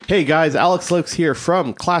Hey guys, Alex Lokes here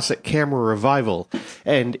from Classic Camera Revival.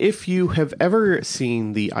 And if you have ever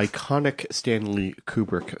seen the iconic Stanley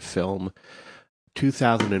Kubrick film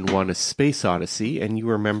 2001: A Space Odyssey, and you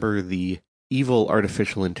remember the evil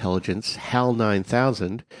artificial intelligence HAL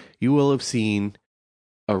 9000, you will have seen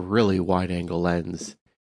a really wide-angle lens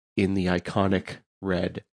in the iconic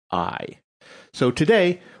red eye. So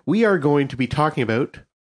today, we are going to be talking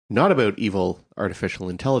not about evil artificial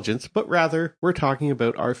intelligence, but rather we're talking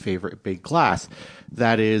about our favorite big glass.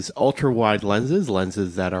 That is ultra-wide lenses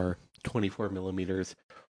that are 24 millimeters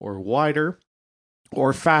or wider,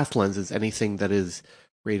 or fast lenses, anything that is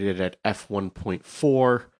rated at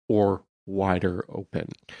f1.4 or wider open.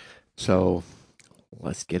 So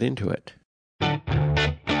let's get into it.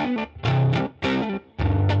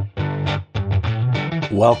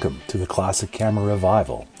 Welcome to the Classic Camera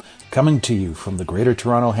Revival, coming to you from the Greater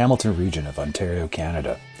Toronto Hamilton region of Ontario,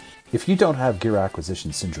 Canada. If you don't have gear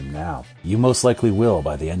acquisition syndrome now, you most likely will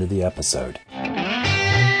by the end of the episode.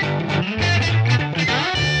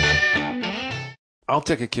 I'll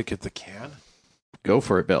take a kick at the can. Go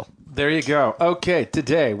for it, Bill. There you go. Okay,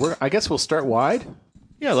 today I guess we'll start wide.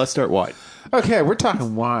 Yeah, let's start wide. Okay, we're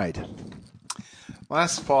talking wide.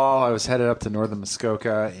 Last fall, I was headed up to northern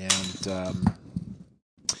Muskoka,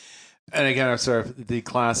 and again, I was sort of the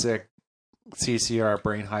classic CCR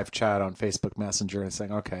Brain Hive chat on Facebook Messenger and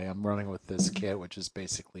saying, okay, I'm running with this kit, which is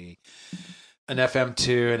basically an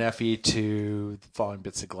FM2, an FE2, following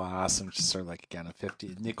bits of glass, and just sort of like, again, a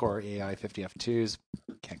 50 Nikkor AI 50 F2s.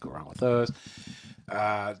 Can't go wrong with those.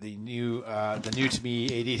 The new to me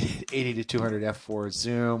 80 to 200 f4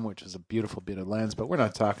 zoom, which is a beautiful bit of lens, but we're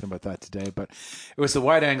not talking about that today. But it was the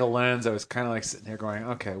wide angle lens. I was kind of like sitting here going,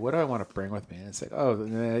 okay, what do I want to bring with me? And it's like,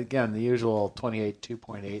 again, the usual 28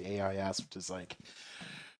 2.8 AIS, which is like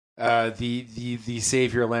the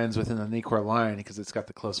savior lens within the Nikkor line because it's got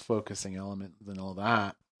the close focusing element and all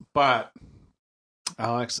that. But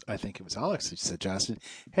Alex, I think it was Alex who suggested,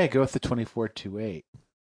 hey, go with the 24-2.8.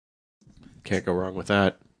 Can't go wrong with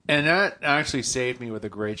that. And that actually saved me with a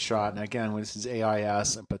great shot. And again, this is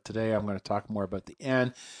AIS, but today I'm going to talk more about the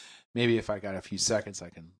N. Maybe if I got a few seconds, I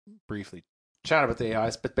can briefly chat about the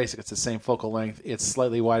AIS, but basically it's the same focal length. It's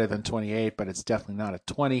slightly wider than 28, but it's definitely not a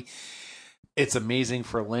 20. It's amazing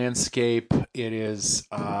for landscape. It is,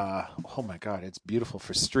 oh my God, it's beautiful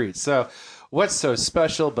for streets. So what's so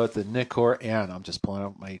special about the Nikkor N? I'm just pulling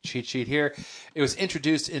out my cheat sheet here. It was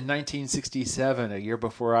introduced in 1967, a year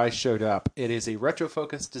before I showed up. It is a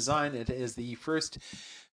retrofocus design. It is the first,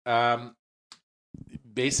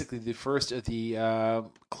 basically the first of the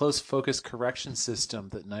close focus correction system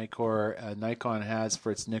that Nikon has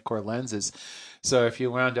for its Nikkor lenses. So if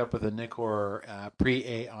you wound up with a Nikkor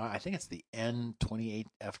pre-AI, I think it's the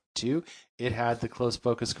N28F2, it had the close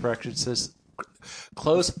focus correction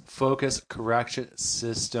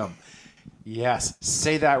system. Yes,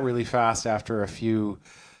 say that really fast after a few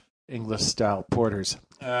English style porters.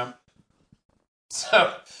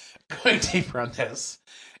 So going deeper on this.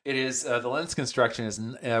 It is the lens construction is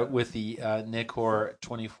with the Nikkor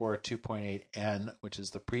 24-2.8N, which is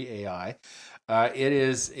the pre-AI. It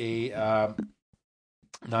is a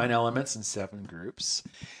 9 elements and 7 groups.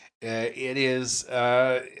 It is,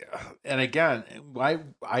 and again,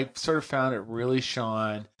 I sort of found it really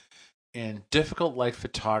shone in difficult light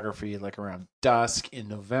photography, like around dusk in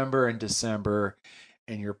November and December.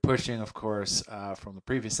 And you're pushing, of course, from the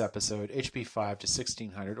previous episode, HP5 to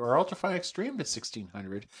 1600 or Ultrafine Extreme to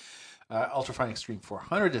 1600, Ultrafine Extreme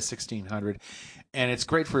 400 to 1600. And it's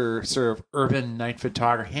great for sort of urban night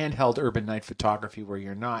photography, handheld urban night photography where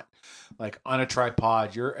you're not like on a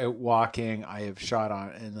tripod, you're out walking. I have shot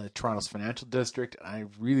in the Toronto's Financial District, and I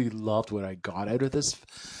really loved what I got out of this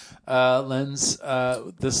lens.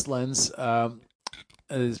 This lens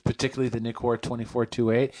is particularly the Nikkor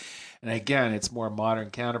 24-2.8. And again, it's more modern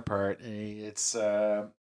counterpart. It's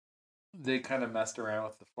they kind of messed around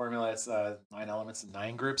with the formula. It's 9 elements and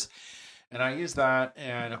 9 groups. And I use that.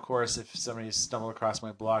 And of course, if somebody stumbled across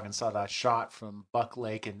my blog and saw that shot from Buck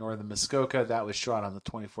Lake in northern Muskoka, that was shot on the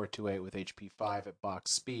 24-2.8 with HP5 at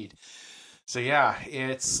box speed. So yeah,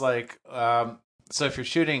 it's like, so if you're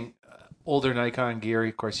shooting older Nikon gear,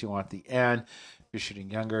 of course you want the N. If you're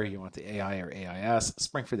shooting younger, you want the AI or AIS.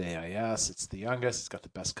 Spring for the AIS. It's the youngest. It's got the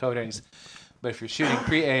best coatings. But if you're shooting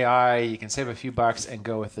pre-AI, you can save a few bucks and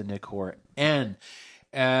go with the Nikkor N.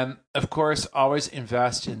 And, of course, always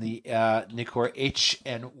invest in the Nikkor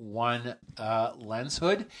HN1 lens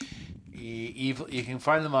hood. You can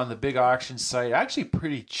find them on the big auction site, actually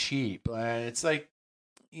pretty cheap. And it's like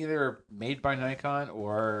either made by Nikon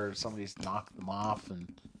or somebody's knocked them off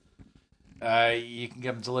and You can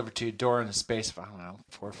get them delivered to your door in a space of,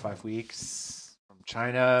 4 or 5 weeks from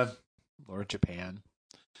China or Japan.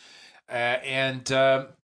 And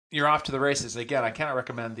you're off to the races. Again, I cannot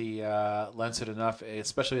recommend the lens hood enough,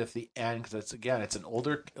 especially at the end, because it's an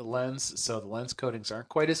older lens, so the lens coatings aren't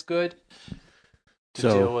quite as good to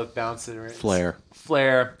deal with bounce and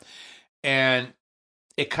flare. And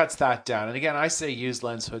it cuts that down. And again, I say use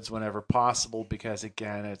lens hoods whenever possible because,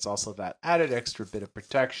 again, it's also that added extra bit of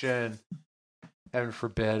protection. Heaven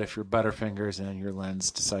forbid if your butterfingers and your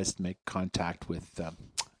lens decides to make contact with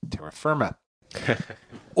terra firma.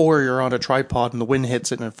 Or you're on a tripod and the wind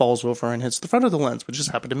hits it and it falls over and hits the front of the lens, which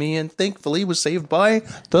just happened to me and thankfully was saved by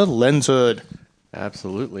the lens hood.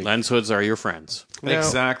 Absolutely. Lens hoods are your friends.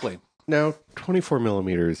 Exactly. Now, 24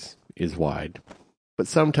 millimeters is wide, but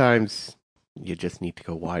sometimes you just need to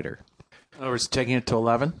go wider. In other words, taking it to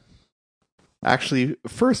 11? Actually,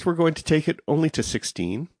 first we're going to take it only to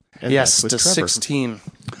 16. And Yes, that's to with Trevor. 16.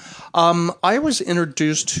 I was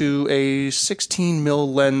introduced to a 16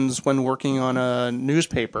 mil lens when working on a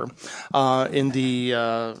newspaper in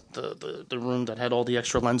the room that had all the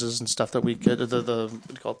extra lenses and stuff that we could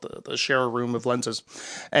the share room of lenses,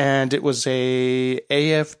 and it was a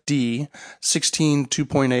AFD 16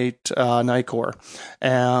 2.8 Nikkor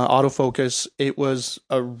autofocus. It was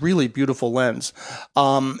a really beautiful lens,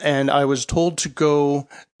 and I was told to go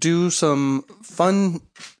do some fun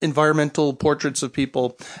environmental portraits of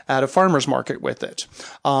people at a farmer's market with it.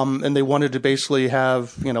 And they wanted to basically have,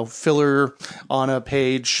 filler on a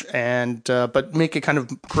page and, but make it kind of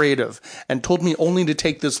creative, and told me only to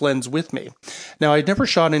take this lens with me. Now, I'd never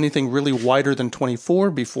shot anything really wider than 24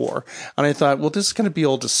 before. And I thought, well, this is going to be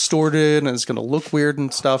all distorted and it's going to look weird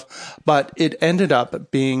and stuff. But it ended up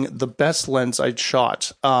being the best lens I'd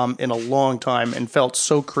shot, in a long time, and felt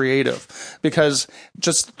so creative because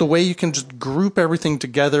just the way you can just group everything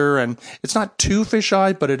together, and it's not too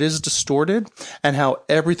fisheye, but it is distorted, and how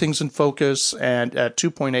everything's in focus. And at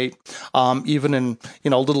 2.8, even in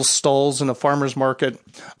little stalls in a farmer's market,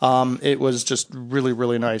 it was just really,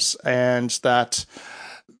 really nice. And that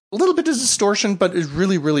a little bit of distortion, but it's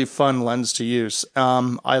really, really fun lens to use.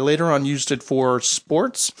 I later on used it for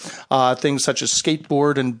sports, things such as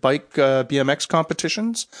skateboard and bike BMX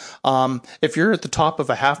competitions. If you're at the top of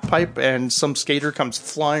a half pipe and some skater comes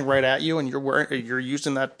flying right at you and you're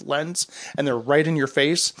using that lens and they're right in your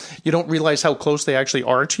face, you don't realize how close they actually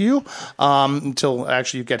are to you until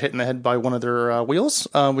actually you get hit in the head by one of their wheels,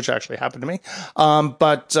 which actually happened to me.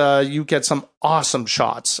 But you get some awesome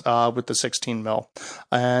shots with the 16 mil.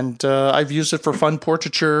 And I've used it for fun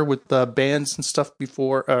portraiture with bands and stuff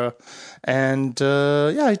before.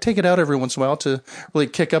 I take it out every once in a while to really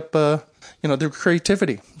kick up, their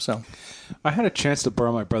creativity. So I had a chance to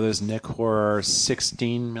borrow my brother's Nikkor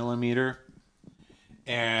 16 millimeter,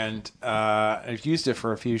 and I've used it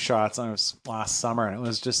for a few shots. It was last summer, and it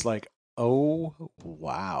was just like, oh,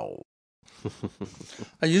 wow.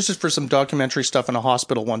 I used it for some documentary stuff in a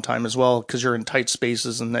hospital one time as well, because you're in tight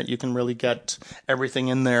spaces and that you can really get everything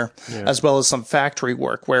in there, as well as some factory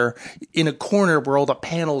work where in a corner where all the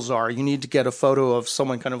panels are, you need to get a photo of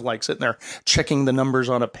someone kind of like sitting there checking the numbers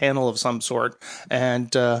on a panel of some sort.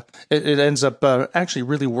 And it ends up actually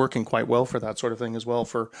really working quite well for that sort of thing as well,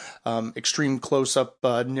 for extreme close-up,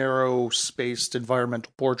 narrow-spaced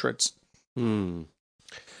environmental portraits.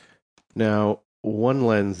 Now, one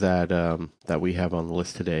lens that we have on the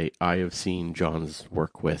list today, I have seen John's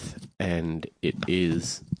work with, and it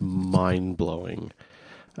is mind-blowing.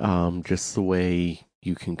 Just the way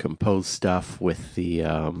you can compose stuff with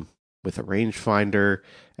a rangefinder,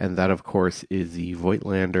 and that, of course, is the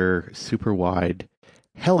Voigtlander Super Wide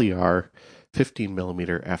Heliar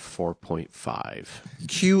 15mm f4.5.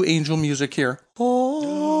 Cue angel music here.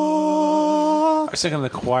 I was thinking of the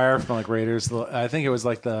choir from like Raiders. I think it was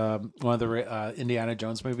like one of the Indiana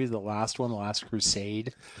Jones movies, the last one, The Last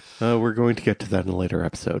Crusade. We're going to get to that in a later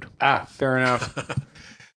episode. Fair enough.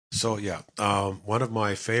 So one of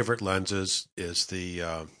my favorite lenses is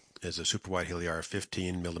a Super Wide Heliar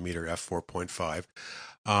 15mm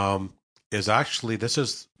f4.5. This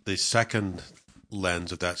is the second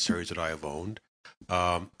lens of that series that I have owned.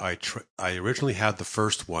 I originally had the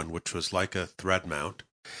first one, which was like a thread mount,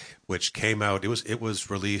 which came out. It was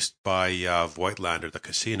released by Voigtlander, the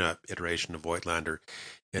Cassina iteration of Voigtlander,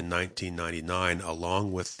 in 1999,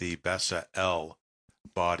 along with the Bessa L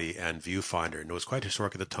body and viewfinder. And it was quite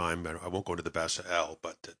historic at the time. I won't go into the Bessa L,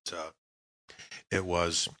 but it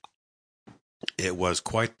was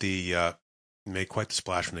quite the made quite the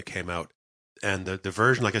splash when it came out. And the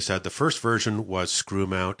version, like I said, the first version was screw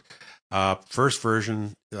mount. First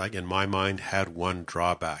version, like in my mind, had one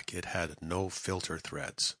drawback. It had no filter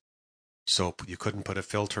threads. so you couldn't put a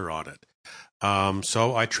filter on it.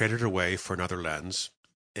 So I traded it away for another lens,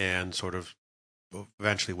 and sort of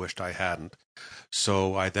eventually wished I hadn't.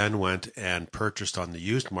 So I then went and purchased on the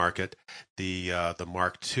used market the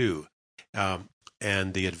Mark II.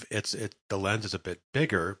 And the lens is a bit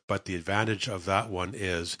bigger, but the advantage of that one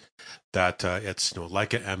is that it's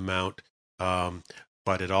like an M mount,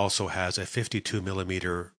 but it also has a 52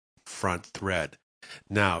 millimeter front thread.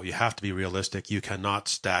 Now you have to be realistic. You cannot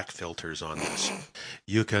stack filters on this.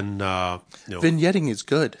 You can Vignetting is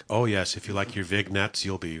good. Oh yes, if you like your vignettes,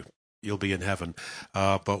 you'll be in heaven.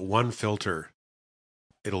 But one filter,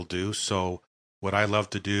 it'll do. So what I love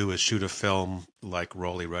to do is shoot a film like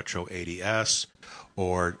Rolly Retro 80S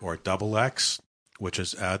or Double X, which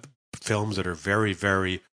is films that are very,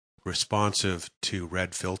 very responsive to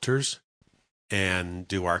red filters, and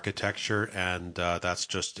do architecture, and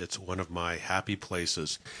it's one of my happy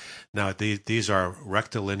places. Now, these are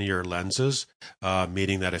rectilinear lenses,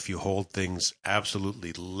 meaning that if you hold things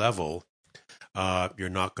absolutely level, you're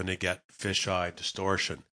not going to get fisheye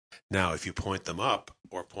distortion. Now, if you point them up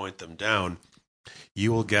or point them down,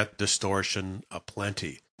 you will get distortion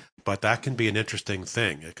aplenty. But that can be an interesting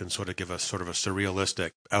thing. It can sort of give a sort of a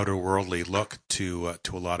surrealistic, outer worldly look to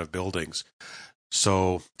a lot of buildings.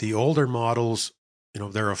 So the older models,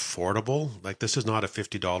 they're affordable. Like, this is not a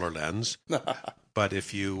 $50 lens. But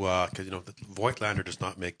if you, Voigtlander does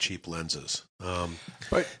not make cheap lenses.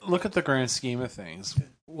 But look at the grand scheme of things.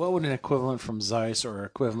 What would an equivalent from Zeiss or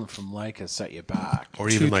equivalent from Leica set you back? Or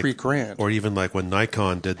even $2,000-3,000. Or even like when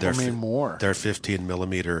Nikon did their more. Their 15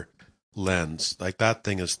 millimeter lens. Like, that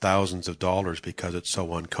thing is thousands of dollars because it's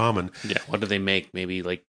so uncommon. Yeah. What do they make? Maybe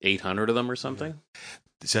like 800 of them or something?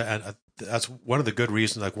 So, and that's one of the good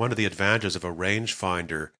reasons. Like, one of the advantages of a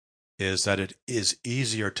rangefinder is that it is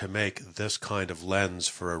easier to make this kind of lens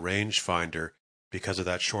for a rangefinder because of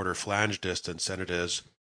that shorter flange distance than it is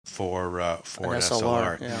for an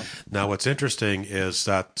SLR. Yeah. Now, what's interesting is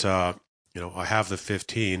that I have the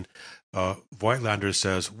 15. Voigtlander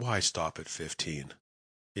says, "Why stop at 15?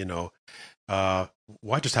 Why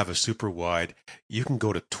just have a super wide? You can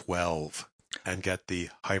go to 12 and get the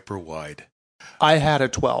hyper wide." I had a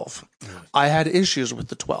 12. I had issues with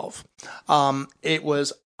the 12. It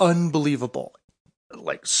was unbelievable.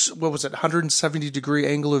 Like, what was it, 170-degree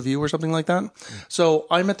angle of view or something like that? So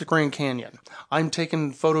I'm at the Grand Canyon. I'm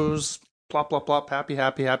taking photos, plop, plop, plop,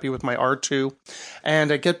 happy with my R2.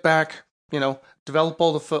 And I get back, develop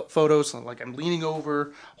all the photos. Like, I'm leaning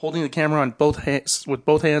over, holding the camera on both hands, with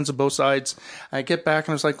both hands on both sides. I get back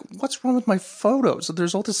and I was like, what's wrong with my photos?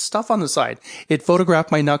 There's all this stuff on the side. It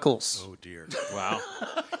photographed my knuckles. Oh dear! Wow.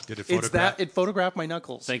 Did it photograph? It photographed my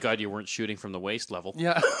knuckles. Thank God you weren't shooting from the waist level.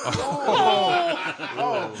 Yeah.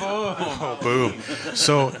 Boom.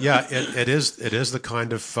 So yeah, it is the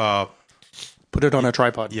kind of Put it on a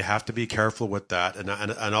tripod. you have to be careful with that,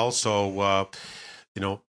 and also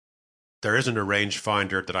there isn't a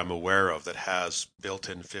rangefinder that I'm aware of that has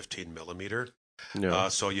built-in 15 millimeter. No.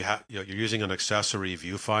 So you're using an accessory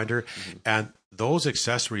viewfinder, and those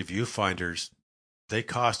accessory viewfinders, they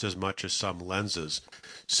cost as much as some lenses.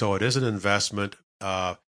 So it is an investment.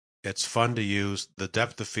 It's fun to use. The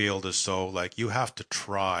depth of field is so, like, you have to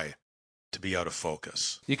try to be out of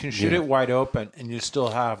focus. You can shoot it wide open, and you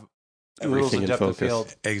still have rules Everything of in depth of focus.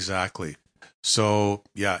 field. Exactly. So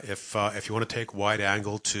yeah, if you want to take wide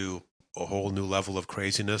angle to a whole new level of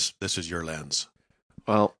craziness, this is your lens.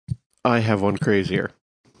 Well, I have one crazier.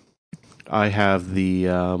 I have the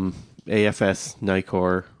AFS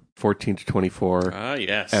Nikkor 14-24 Ah,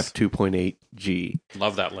 yes. f2.8G.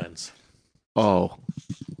 Love that lens. Oh,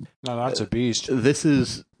 No, that's a beast. this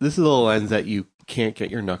is a lens that you can't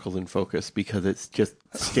get your knuckles in focus because it just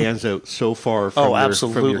stands out so far from, from your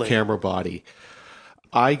absolutely. camera body.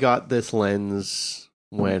 I got this lens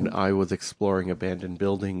when I was exploring abandoned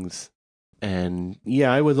buildings, and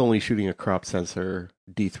yeah, I was only shooting a crop sensor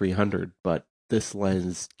D300, but this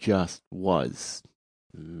lens just was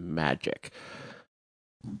magic.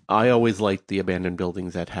 I always liked the abandoned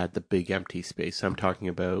buildings that had the big empty space. I'm talking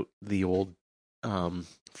about the old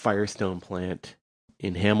Firestone plant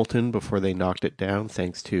in Hamilton before they knocked it down,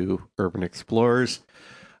 thanks to Urban Explorers.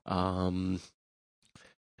 And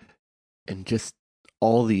just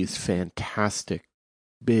all these fantastic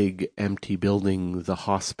big empty buildings, the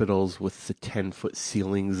hospitals with the 10-foot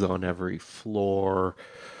ceilings on every floor.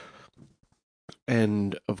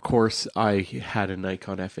 And of course, I had a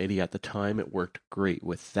Nikon F80 at the time. It worked great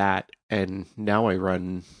with that. And now I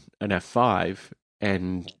run an F5,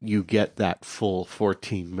 and you get that full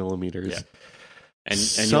 14 millimeters. Yeah. And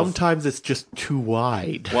sometimes it's just too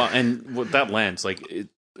wide. Well, and with that lens, like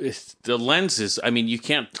the lenses. I mean, you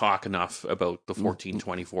can't talk enough about the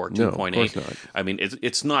 14-24 No, of 2.8. course not. I mean,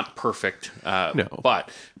 it's not perfect, No. but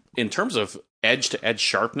in terms of edge-to-edge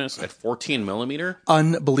sharpness at 14 millimeter,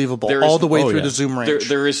 Unbelievable. There is- All the way oh, through yeah. the zoom range.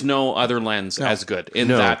 there is no other lens as good in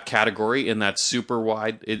No. that category, in that super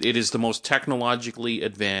wide. It is the most technologically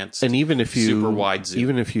advanced. And even if you super wide zoom.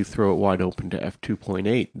 even if you throw it wide open to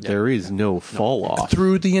f2.8, there is no fall off.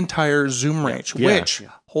 through the entire zoom range, Yeah. which,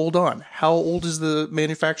 hold on, how old is the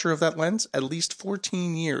manufacturer of that lens? At least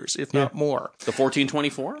 14 years, if not more. the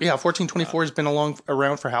 14-24, Yeah, 1424 has been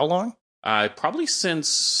around for how long? probably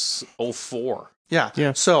since 04. Yeah.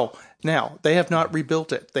 Yeah. So now they have not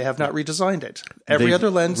rebuilt it. They have not redesigned it. Every They've other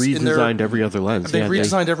lens in their redesigned every other lens. they've Yeah, they-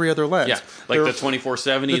 redesigned every other lens. Yeah, like They're- the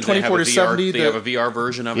 2470. the 2470, They have a VR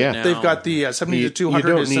version of Yeah. it now. They've got the 70 You- to 200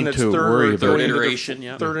 you don't is in need its to worry third about it. into their Iteration,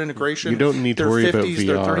 yeah. third integration. You don't need to their worry about 50s, VR.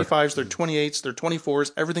 their 35s, their 28s, their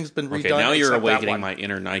 24s. Everything's been redone. Okay, now you're except that awakening one. my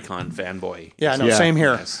inner Nikon fanboy. Yeah, no, Yeah. same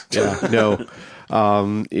here. Yes. Yeah, no.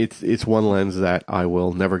 It's one lens that I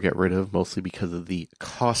will never get rid of, mostly because of the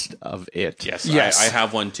cost of it. Yes, Yes. I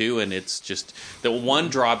have one too, and it's just the one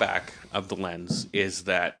drawback of the lens is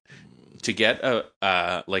that to get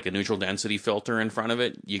a like a neutral density filter in front of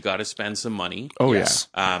it, you got to spend some money. Oh Yes.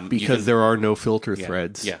 yeah, You because can- there are no filter yeah,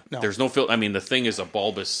 threads. Yeah, No. there's no filter. I mean, the thing is a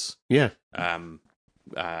bulbous, Yeah.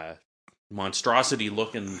 monstrosity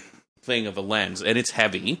looking thing of a lens, and it's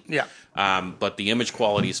heavy. Yeah. But the image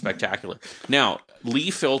quality is spectacular. Now,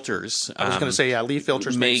 Lee Filters. I was going to say, yeah, Lee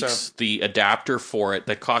Filters makes the adapter for it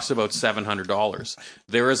that costs about $700.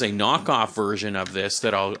 There is a knockoff version of this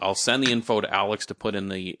that I'll send the info to Alex to put in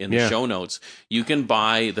the Yeah. show notes. You can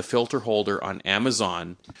buy the filter holder on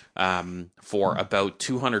Amazon for about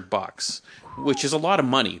 $200, which is a lot of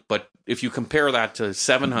money. But if you compare that to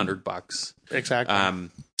 $700, exactly.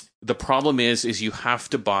 the problem is you have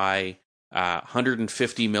to buy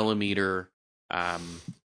 150 millimeter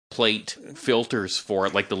plate filters for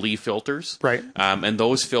it, like the Lee filters. Right. And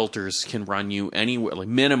those filters can run you anywhere, like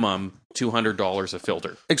minimum $200 a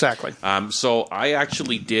filter. Exactly. So I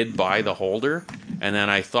actually did buy the holder, and then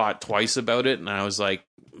I thought twice about it, and I was like,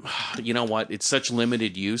 you know what? It's such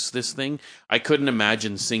limited use, this thing. I couldn't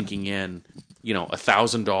imagine sinking in,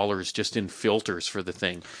 $1,000 just in filters for the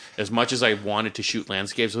thing, as much as I wanted to shoot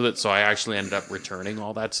landscapes with it. So I actually ended up returning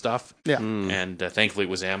all that stuff. Yeah. And thankfully it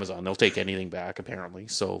was Amazon. They'll take anything back, apparently.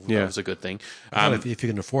 So Yeah. that was a good thing. Well, if you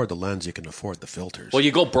can afford the lens, you can afford the filters. Well,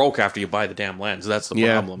 you go broke after you buy the damn lens. That's the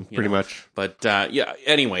Yeah, problem. pretty much. But yeah,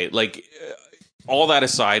 anyway, all that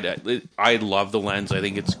aside, I love the lens. I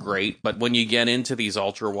think it's great. But when you get into these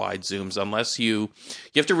ultra wide zooms, unless you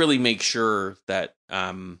have to really make sure that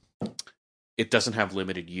it doesn't have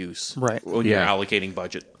limited use, Right. when you're Yeah. allocating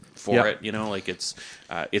budget for Yeah. it.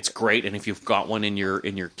 It's great. And if you've got one in your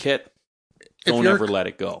kit, If don't you're- ever let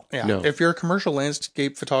it go. Yeah. No. If you're a commercial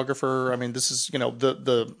landscape photographer, I mean, this is,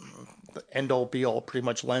 the end all be all pretty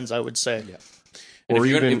much lens, I would say. Yeah. And Or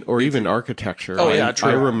if you're even gonna- even architecture. Oh, yeah, true.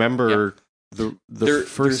 I remember the There's-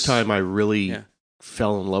 first time I really Yeah.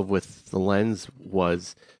 fell in love with the lens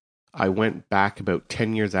was I went back about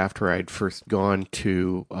 10 years after I'd first gone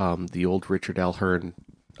to the old Richard L. Hearn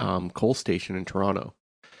coal station in Toronto.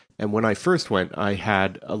 And when I first went, I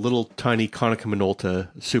had a little tiny Konica Minolta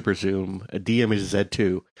Super Zoom, a D-Image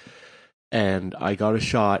Z2, and I got a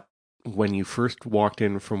shot when you first walked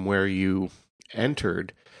in from where you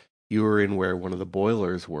entered. You were in where one of the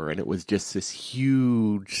boilers were, and it was just this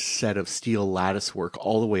huge set of steel lattice work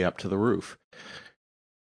all the way up to the roof.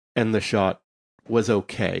 And the shot was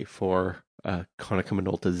okay for Konica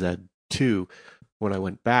Minolta Z2. When I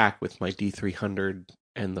went back with my D300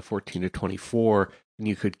 and the 14-24, and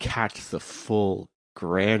you could catch the full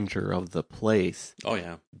grandeur of the place. Oh,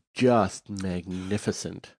 yeah. Just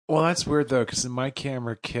magnificent. Well, that's weird though, because in my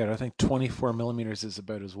camera kit, I think 24 millimeters is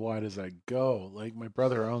about as wide as I go. Like my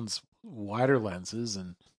brother owns wider lenses,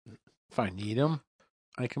 and if I need them,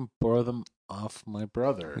 I can borrow them off my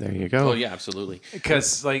brother. There you go. Oh, yeah, absolutely.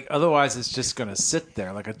 Because otherwise, it's just going to sit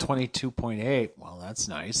there like a 22.8. Well, that's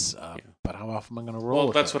nice, but how often am I going to roll? Well,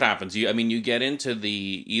 with that's it? what happens. You get into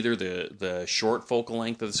either the short focal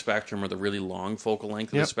length of the spectrum or the really long focal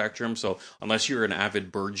length of the spectrum. So unless you're an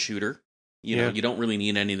avid bird shooter, you don't really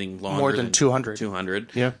need anything longer More than 200.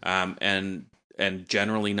 200. Yeah. And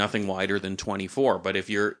generally nothing wider than 24. But if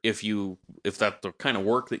that the kind of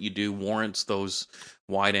work that you do warrants those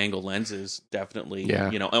wide angle lenses, definitely,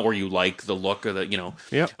 or you like the look of the,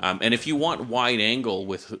 Yep. and if you want wide angle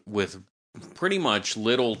with pretty much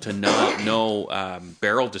little to no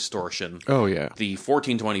barrel distortion. Oh yeah. The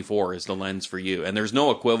 1424 is the lens for you, and there's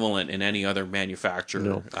no equivalent in any other manufacturer.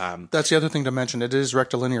 No. That's the other thing to mention. It is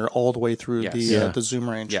rectilinear all the way through Yes. the zoom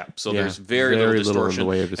range. Yeah, so Yeah, there's very very little little in distortion. the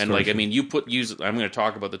way of And like, I distortion. mean, I'm going to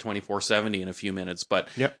talk about the 2470 in a few minutes, but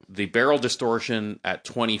Yep. the barrel distortion at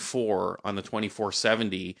 24 on the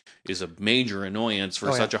 2470 is a major annoyance for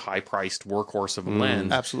Oh, yeah. such a high-priced workhorse of a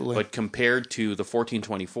lens. Absolutely. But compared to the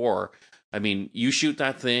 1424, I mean, you shoot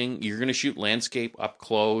that thing, you're going to shoot landscape up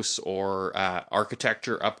close or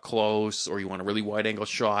architecture up close, or you want a really wide angle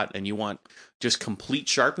shot and you want just complete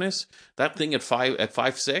sharpness. That thing at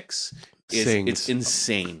 5.6 Sings. it's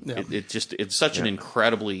insane. Yeah. It's such an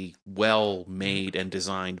incredibly well made and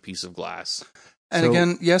designed piece of glass. And So-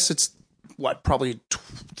 again, yes, it's probably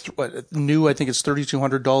new. I think it's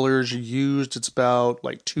 $3,200. Used, it's about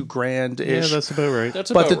like $2,000 Yeah, ish. that's about right.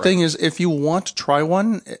 That's But about the right. thing is, if you want to try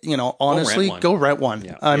one, honestly, one. go rent one.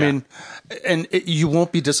 Yeah. I Yeah. mean, and you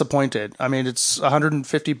won't be disappointed. I mean, it's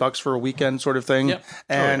 $150 for a weekend sort of thing, Yeah.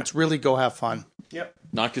 and really go have fun.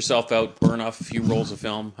 knock yourself out, burn off a few rolls of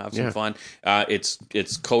film, have some Yeah. fun.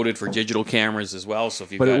 It's coded for digital cameras as well. So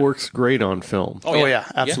if you But it works great on film. Oh, yeah,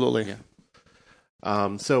 absolutely. Yeah.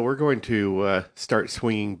 So we're going to start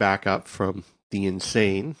swinging back up from the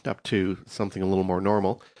insane up to something a little more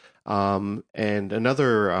normal. And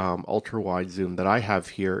another ultra wide zoom that I have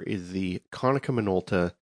here is the Konica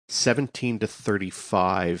Minolta 17 to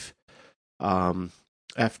 35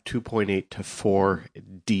 f2.8 to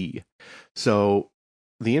 4D. So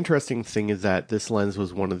the interesting thing is that this lens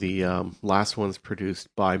was one of the last ones produced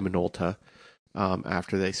by Minolta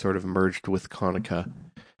after they sort of merged with Konica.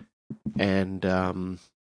 And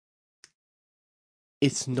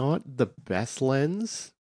it's not the best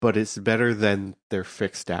lens, but it's better than their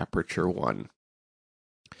fixed aperture one.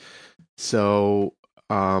 So,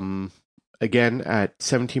 again, at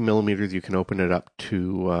 17 millimeters, you can open it up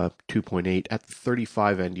to 2.8. At the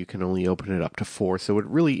 35 end, you can only open it up to 4. So it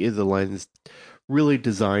really is a lens really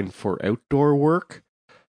designed for outdoor work.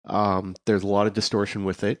 There's a lot of distortion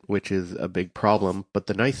with it, which is a big problem. But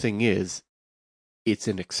the nice thing is, it's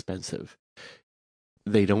inexpensive.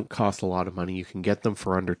 They don't cost a lot of money. You can get them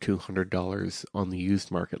for under $200 on the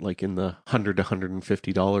used market, like in the $100 to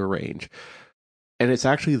 $150 range. And it's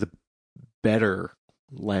actually the better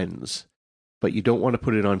lens, but you don't want to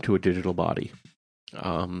put it onto a digital body.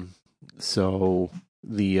 So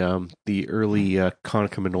the early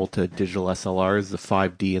Konica Minolta digital SLRs, the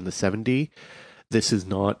 5D and the 7D, this is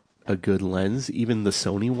not a good lens. Even the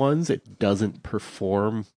Sony ones, it doesn't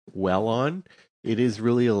perform well on. It is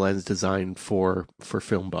really a lens designed for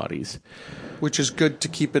film bodies. Which is good to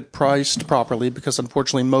keep it priced properly, because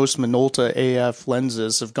unfortunately most Minolta AF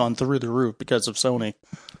lenses have gone through the roof because of Sony.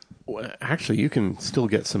 Well, actually, you can still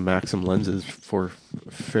get some Maxim lenses for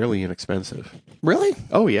fairly inexpensive. Really?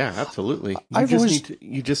 Oh yeah, absolutely. I've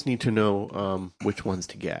You just need to know which ones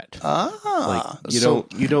to get. Ah, Like, you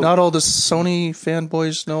don't Not all the Sony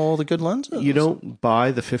fanboys know all the good lenses. You don't buy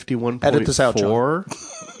the 51.4. Edit this out, John.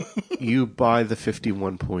 You buy the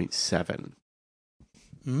 51.7.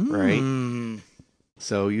 Right?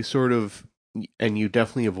 So you sort of, and you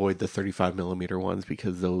definitely avoid the 35 millimeter ones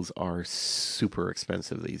because those are super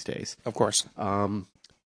expensive these days. Of course.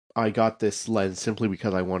 I got this lens simply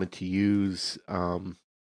because I wanted to use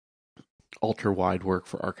ultra wide work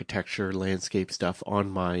for architecture, landscape stuff on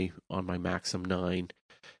my Maxim 9,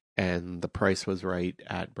 and the price was right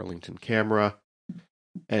at Burlington Camera.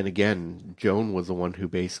 And again, Joan was the one who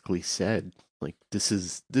basically said, like, this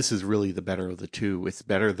is really the better of the two. It's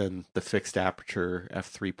better than the fixed aperture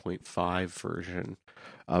f3.5 version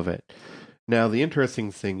of it. Now, the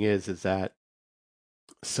interesting thing is that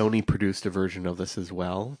Sony produced a version of this as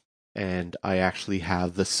well, and I actually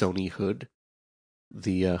have the Sony hood,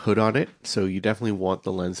 the hood on it, so you definitely want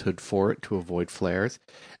the lens hood for it to avoid flares.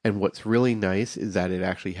 And what's really nice is that it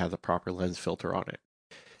actually has a proper lens filter on it.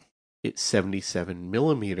 It's 77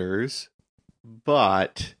 millimeters,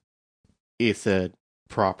 but it's a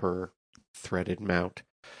proper threaded mount.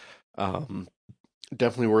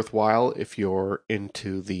 Definitely worthwhile if you're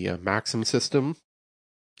into the Maxim system.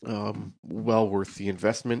 Well worth the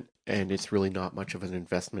investment, and it's really not much of an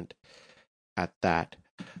investment at that.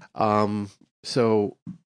 So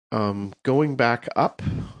going back up,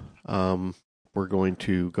 we're going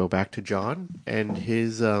to go back to John and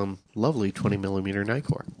his lovely 20 millimeter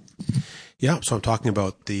Nikkor. Yeah, so I'm talking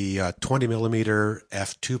about the 20 millimeter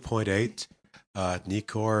f2.8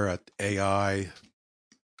 Nikkor AI.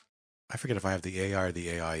 I forget if I have the AI or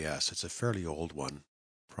the AIS. It's a fairly old one,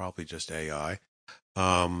 probably just AI.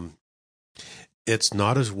 It's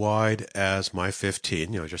not as wide as my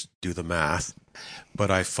 15, just do the math. But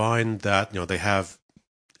I find that, they have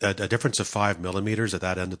a difference of 5 millimeters at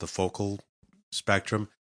that end of the focal spectrum.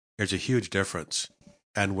 There's a huge difference.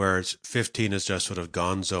 And whereas 15 is just sort of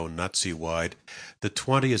gonzo, nutsy wide, the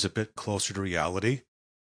 20 is a bit closer to reality.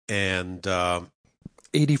 And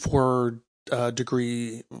 84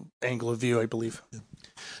 degree angle of view, I believe.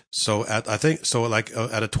 So at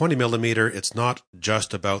a 20 millimeter, it's not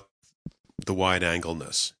just about the wide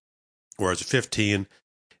angleness. Whereas 15,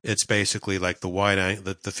 it's basically like the wide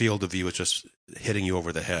the field of view is just hitting you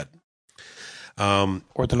over the head.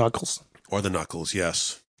 Or the knuckles. Or the knuckles,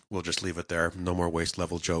 yes. We'll just leave it there. No more waist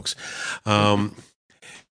level jokes.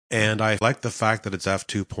 And I like the fact that it's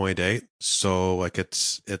f2.8. So like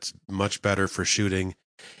it's much better for shooting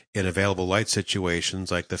in available light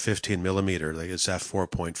situations, like the 15 millimeter, like it's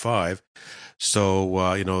f4.5.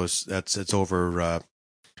 So it's over.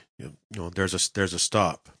 There's a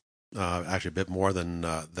stop. Actually, a bit more than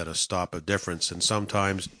a stop of difference. And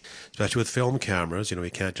sometimes, especially with film cameras, you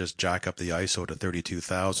can't just jack up the ISO to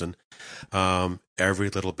 32,000. Every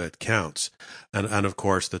little bit counts. And of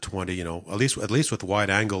course, the 20. At least with wide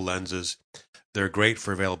angle lenses, they're great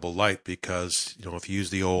for available light because if you use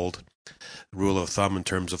the old rule of thumb in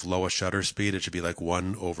terms of lowest shutter speed, it should be like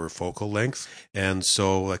 1 over focal length. And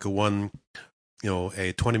so like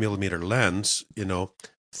a 20 millimeter lens,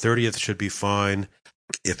 30th should be fine.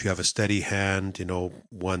 If you have a steady hand,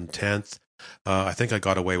 1/10. I think I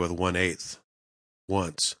got away with 1/8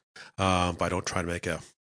 once. But I don't try to make a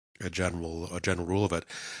general rule of it.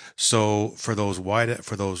 So for those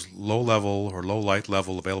low level or low light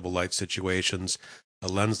level available light situations, a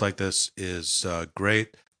lens like this is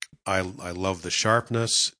great. I love the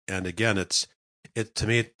sharpness, and again, to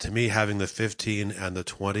me having the 15 and the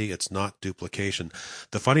 20, it's not duplication.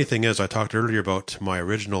 The funny thing is, I talked earlier about my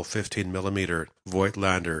original 15 millimeter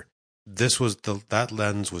Voigtlander. That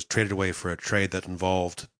lens was traded away for a trade that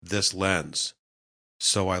involved this lens.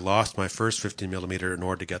 So I lost my first 15 millimeter in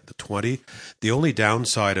order to get the 20. The only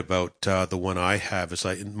downside about the one I have is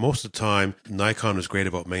most of the time, Nikon is great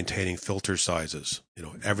about maintaining filter sizes.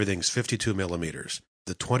 Everything's 52 millimeters.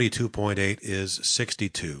 The 22.8 is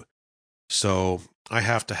 62. So I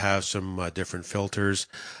have to have some different filters.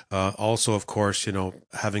 Also, of course,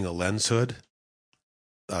 having a lens hood,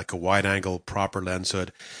 like a wide angle proper lens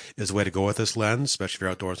hood, is the way to go with this lens, especially if you're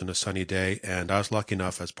outdoors on a sunny day. And I was lucky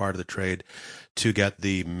enough as part of the trade to get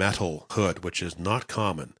the metal hood, which is not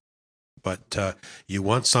common. But you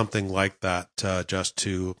want something like that just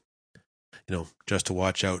to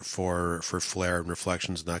watch out for flare and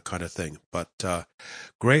reflections and that kind of thing. But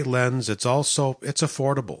great lens. It's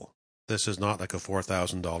affordable. This is not like a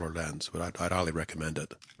 $4,000 lens, but I'd highly recommend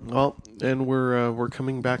it. Well, and we're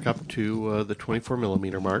coming back up to the 24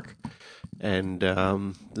 millimeter mark, and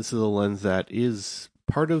this is a lens that is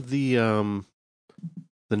part of the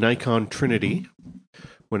Nikon Trinity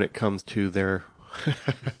when it comes to their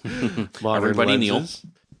modern Everybody lenses.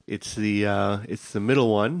 It's the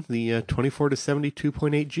middle one, the 24 to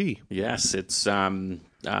 72.8 G. Yes, it's one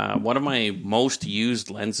of my most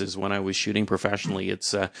used lenses when I was shooting professionally.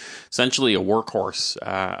 It's essentially a workhorse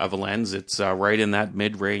of a lens. It's right in that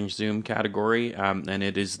mid-range zoom category, and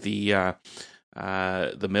it is the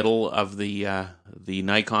middle of the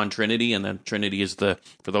Nikon Trinity. And then Trinity is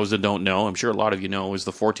for those that don't know, I'm sure a lot of you know, is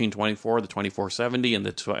the 14-24, the 24-70, and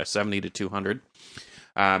the 70-200.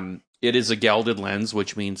 It is a gelded lens,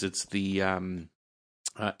 which means it's the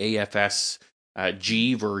AFS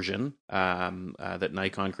G version that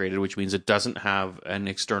Nikon created, which means it doesn't have an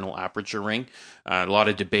external aperture ring. A lot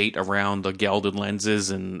of debate around the gelded lenses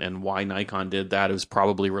and why Nikon did that. It was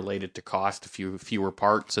probably related to cost, fewer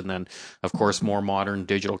parts, and then, of course, more modern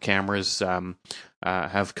digital cameras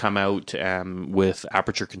have come out with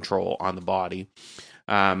aperture control on the body.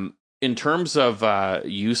 In terms of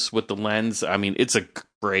use with the lens, I mean, it's a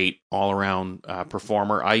great all-around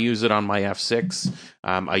performer. I use it on my F6.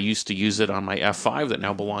 I used to use it on my F5 that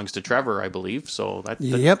now belongs to Trevor, I believe. So that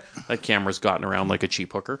camera's gotten around like a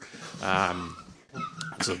cheap hooker.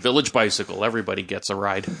 It's a village bicycle. Everybody gets a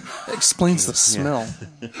ride. Explains the smell.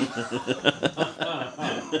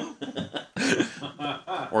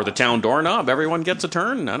 Or the town doorknob. Everyone gets a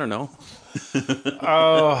turn. I don't know.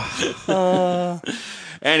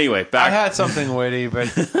 Anyway, back. I had something witty,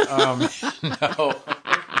 but no.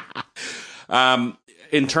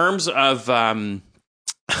 In terms of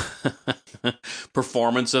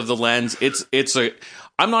performance of the lens,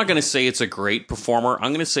 I'm not going to say it's a great performer.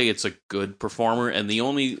 I'm going to say it's a good performer, and the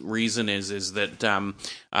only reason is that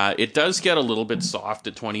it does get a little bit soft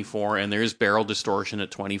at 24, and there is barrel distortion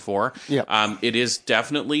at 24. Yeah. It is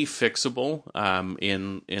definitely fixable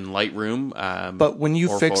in Lightroom. But when you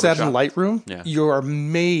or fix that in Photoshop. Lightroom, you're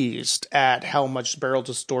amazed at how much barrel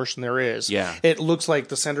distortion there is. Yeah. It looks like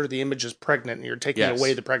the center of the image is pregnant and you're taking Yes.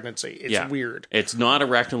 away the pregnancy. It's weird. It's not a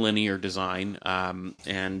rectilinear design, and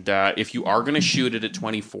if you are going to shoot it at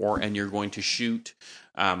 24, and you're going to shoot,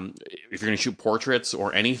 if you're going to shoot portraits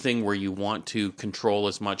or anything where you want to control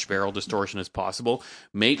as much barrel distortion as possible,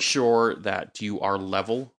 make sure that you are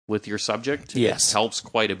level with your subject. Yes. It helps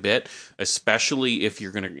quite a bit, especially if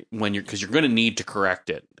you're going to because you're going to need to correct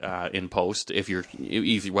it in post if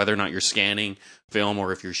whether or not you're scanning film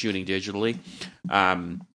or if you're shooting digitally.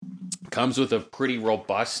 Comes with a pretty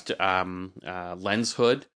robust lens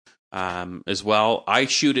hood as well. I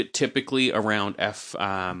shoot it typically around f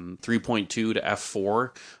 3.2 to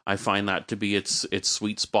f4. I find that to be its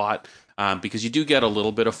sweet spot. Because you do get a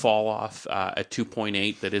little bit of fall off at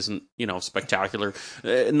 2.8 that isn't, spectacular.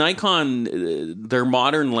 Nikon, their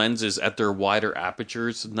modern lenses at their wider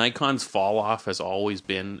apertures, Nikon's fall off has always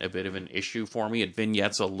been a bit of an issue for me. It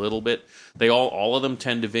vignettes a little bit. All of them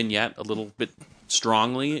tend to vignette a little bit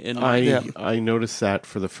strongly. I noticed that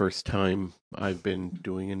for the first time. I've been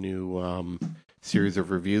doing a new series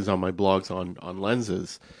of reviews on my blogs on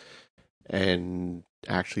lenses, and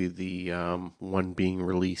actually the one being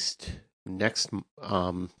released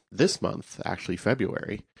this month, actually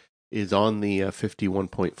February, is on the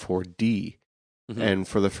 51.4D, and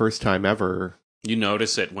for the first time ever, you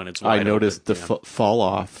notice it when it's wide I noticed open. the fall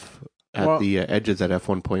off at the edges at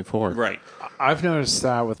f1.4. Right. I've noticed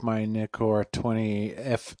that with my Nikkor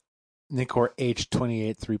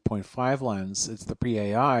H28 3.5 lens. It's the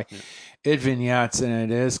pre-AI. Yeah. It vignettes,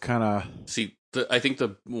 and it is kind of... See, I think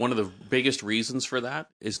one of the biggest reasons for that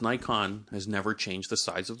is Nikon has never changed the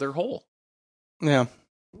size of their hole. Yeah.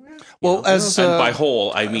 Well, and by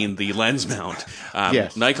hole, I mean the lens mount.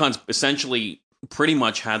 Yes. Nikon's essentially pretty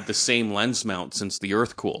much had the same lens mount since the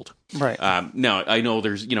Earth cooled. Right. Now, I know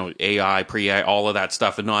there's, AI, pre-AI, all of that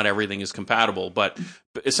stuff, and not everything is compatible, but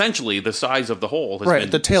essentially the size of the hole has been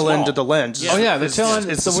the tail small. end of the lens. Oh, yeah, the tail end.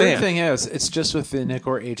 It's the the weird same. thing is, it's just with the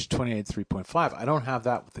Nikkor H28 3.5. I don't have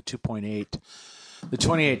that with the 2.8. The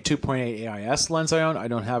 28 2.8 AIS lens I own, I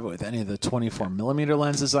don't have it with any of the 24 millimeter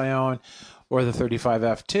lenses I own or the 35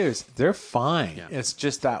 f2s. They're fine. Yeah. It's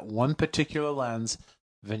just that one particular lens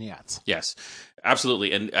vignettes. Yes,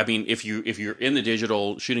 absolutely. And I mean, if you're in the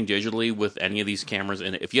digital, shooting digitally with any of these cameras,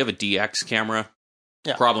 and if you have a DX camera,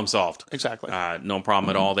 problem solved. Exactly. No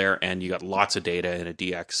problem at all there. And you got lots of data in a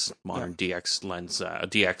DX, modern DX lens,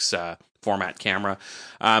 DX format camera.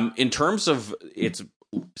 In terms of its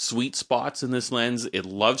sweet spots in this lens, it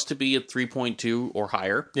loves to be at 3.2 or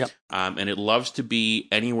higher. Yep. And it loves to be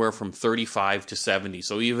anywhere from 35 to 70.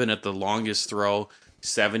 So even at the longest throw,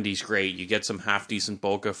 70's great. You get some half decent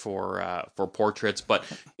bokeh for portraits, but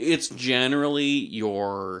it's generally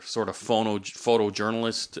your sort of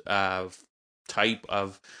photojournalist type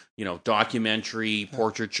of documentary,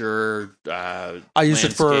 portraiture. I use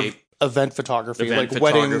it for event photography, like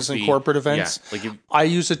weddings and corporate events. Yeah, I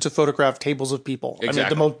use it to photograph tables of people. Exactly. I mean,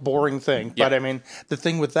 the most boring thing. Yeah. But I mean, the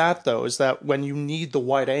thing with that though is that when you need the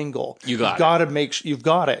wide angle, you've got it. You've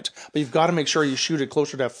got it, but you've got to make sure you shoot it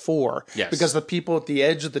closer to f4. Yes. Because the people at the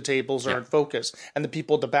edge of the tables are in focus, and the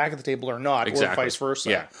people at the back of the table are not, or vice versa.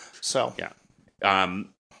 Yeah. So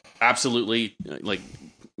absolutely,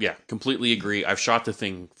 completely agree. I've shot the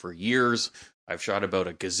thing for years. I've shot about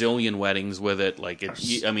a gazillion weddings with it.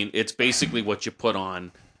 It's basically what you put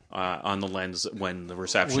on the lens when the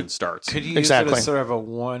reception starts. Could you use it as sort of a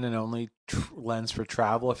one and only lens for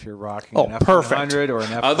travel if you're rocking an F100 or an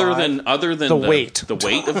F5? Other than the weight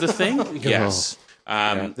of the thing, yes.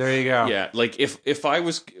 There you go. Yeah, like if I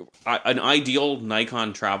was an ideal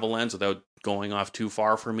Nikon travel lens without going off too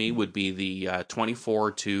far for me would be the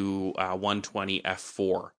 24 to 120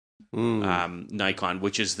 f4. Nikon,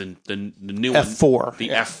 which is the new f4, one, the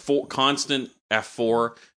f4 constant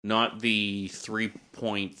f4, not the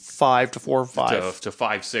 3.5 to 4.5 to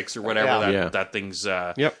 5.6 or whatever that thing's.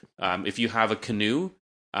 If you have a canoe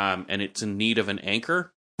and it's in need of an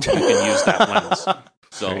anchor, you can use that lens.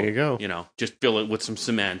 So there you go. Just fill it with some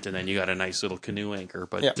cement, and then you got a nice little canoe anchor.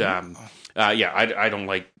 But I don't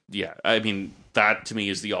like. Yeah, I mean that to me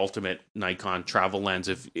is the ultimate Nikon travel lens.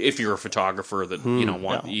 If you're a photographer that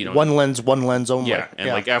one lens only. Yeah, and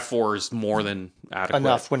like f4 is more than adequate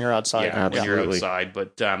enough when you're outside. Yeah, when you're outside.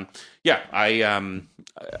 But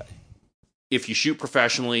if you shoot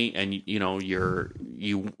professionally and you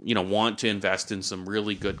want to invest in some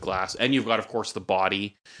really good glass, and you've got, of course, the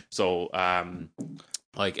body, so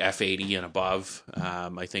like f80 and above,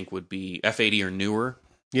 I think would be f80 or newer.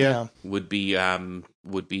 Yeah. Would be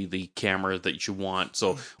the camera that you want.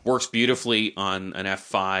 So works beautifully on an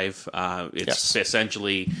f5. It's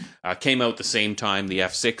essentially came out the same time the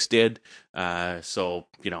f6 did. So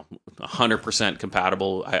 100%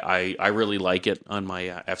 compatible. I really like it on my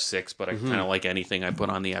f6, but I kind of like anything I put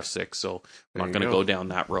on the f6. So I'm not going to go down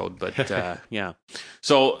that road. But yeah.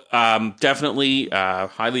 So definitely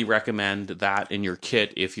highly recommend that in your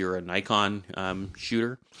kit if you're a Nikon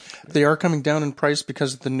shooter. They are coming down in price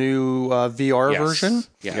because of the new VR version.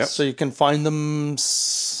 Yes. So you can find them.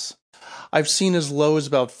 I've seen as low as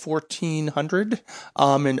about $1,400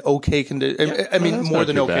 in okay condition. I mean, more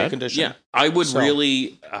than okay condition. Yeah, I would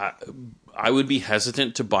really, I would be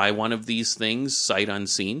hesitant to buy one of these things sight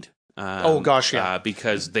unseen.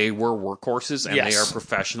 Because they were workhorses and they are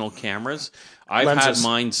professional cameras. I've had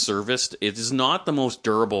mine serviced. It is not the most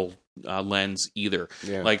durable lens either.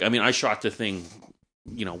 Yeah. Like, I mean, I shot the thing,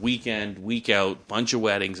 week in, week out, bunch of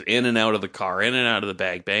weddings, in and out of the car, in and out of the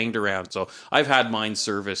bag, banged around. So I've had mine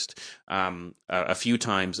serviced a few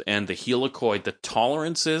times, and the helicoid, the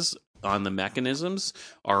tolerances on the mechanisms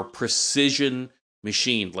are precision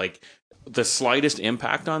machined. Like, the slightest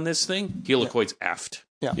impact on this thing, helicoid's effed.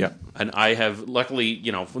 Yeah. And I have, luckily,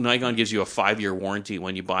 Nikon gives you a 5-year warranty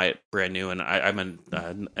when you buy it brand new. And I'm an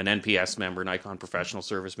NPS member, Nikon Professional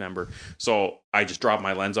Service member. So I just drop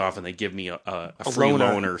my lens off and they give me a free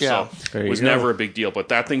loaner. Yeah. So it was never a big deal. But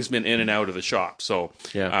that thing's been in and out of the shop. So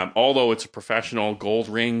although it's a professional gold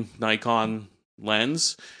ring Nikon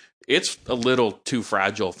lens, it's a little too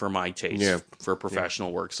fragile for my taste for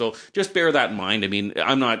professional work. So just bear that in mind. I mean,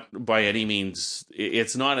 I'm not by any means,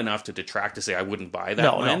 it's not enough to detract to say I wouldn't buy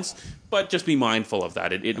that lens, but just be mindful of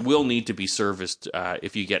that. It will need to be serviced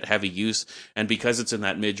if you get heavy use. And because it's in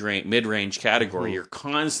that mid-range category, you're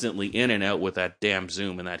constantly in and out with that damn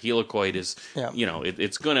zoom. And that helicoid is,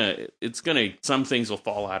 it's gonna, some things will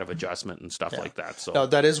fall out of adjustment and stuff like that. So no,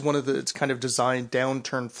 that is one of its kind of design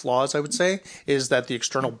downturn flaws, I would say, is that the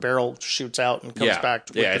external barrel shoots out and comes back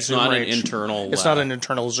with the it's zoom not range. An internal. It's not an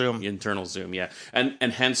internal zoom. Internal zoom,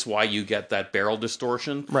 and hence why you get that barrel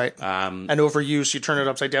distortion, right? And overuse, you turn it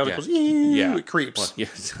upside down, it goes, it creeps. Well,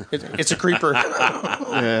 yes. It's a creeper.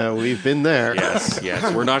 Yeah, we've been there. Yes,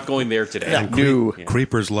 we're not going there today.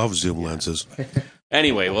 Creepers love zoom lenses.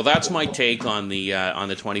 Anyway, well, that's my take on the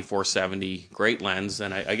 2470. Great lens,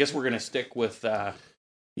 and I guess we're going to stick with.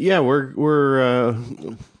 We're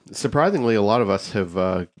surprisingly, a lot of us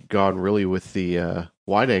have gone really with the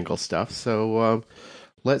wide angle stuff. So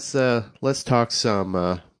let's talk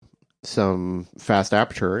some fast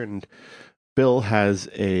aperture. And Bill has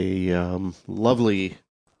a lovely,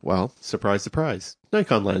 surprise,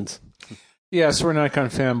 Nikon lens. Yes, we're Nikon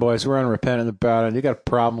fanboys. We're unrepentant about it. You got a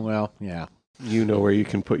problem? Well, yeah. You know where you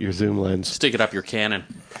can put your zoom lens. Stick it up your Canon.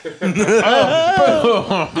 I'm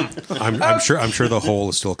sure the hole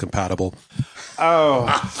is still compatible. Oh,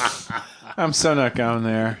 I'm so not going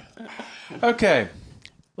there. Okay,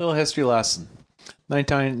 little history lesson.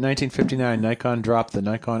 1959, Nikon dropped the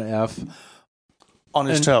Nikon F on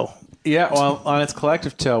its toe. Yeah, well, on its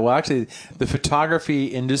collective toe. Well, actually, the photography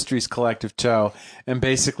industry's collective toe, and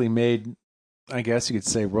basically made, I guess you could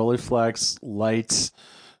say, Rolleiflex, lights,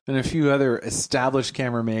 and a few other established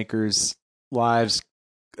camera makers' lives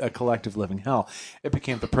a collective living hell. It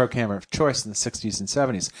became the pro camera of choice in the 60s and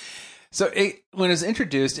 70s. So when it was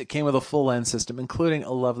introduced, it came with a full lens system, including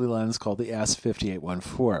a lovely lens called the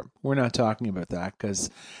S5814. We're not talking about that because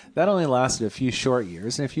that only lasted a few short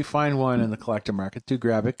years. And if you find one in the collector market, do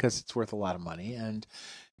grab it because it's worth a lot of money. And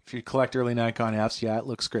if you collect early Nikon Fs, it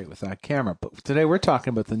looks great with that camera. But today we're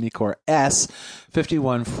talking about the Nikkor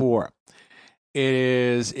S514. It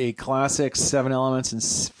is a classic 7 elements and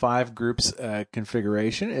 5 groups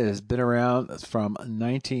configuration. It has been around from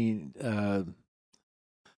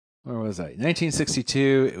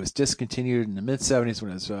 1962. It was discontinued in the mid-70s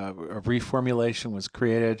when a reformulation was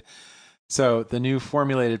created. So the new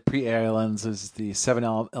formulated pre-AI lens is the 7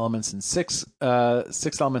 elements and 6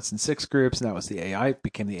 elements and 6 groups, and that was the AI,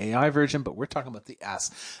 became the AI version. But we're talking about the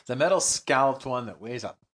S, the metal scalloped one that weighs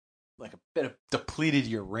up like a bit of depleted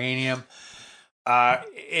uranium.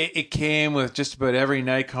 It came with just about every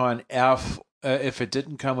Nikon F. If it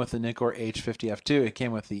didn't come with the Nikkor H50 F2, it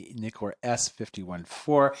came with the Nikkor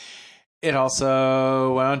S514. It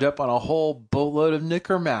also wound up on a whole boatload of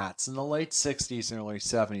Nikkor mats in the late 60s and early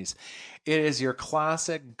 70s. It is your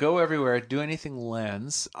classic go everywhere, do anything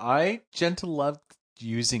lens. I tend to love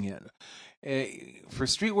using it. For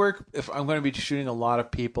street work, if I'm going to be shooting a lot of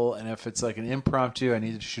people, and if it's like an impromptu, I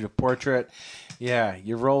need to shoot a portrait, yeah,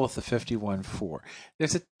 you roll with the 51.4.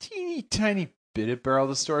 There's a teeny tiny bit of barrel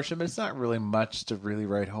distortion, but it's not really much to really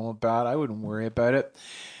write home about. I wouldn't worry about it.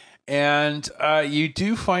 And you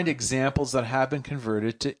do find examples that have been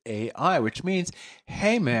converted to AI, which means,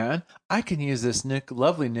 hey man, I can use this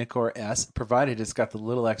lovely Nikkor S, provided it's got the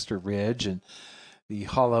little extra ridge and the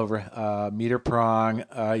hollow meter prong.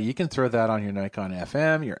 You can throw that on your Nikon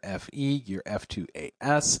FM, your FE, your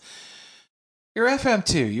F2AS, your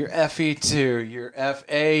FM2, your FE2, your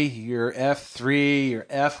FA, your F3, your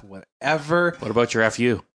F whatever. What about your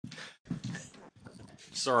FU?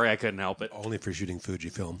 Sorry, I couldn't help it. Only for shooting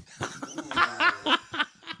Fujifilm.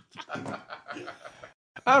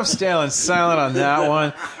 I'm staying silent on that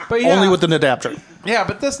one. But yeah, Only with an adapter. yeah,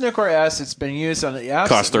 but this Nikkor S, it's been used on the Fs,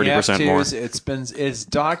 Costs and the 30% more. F2s. It's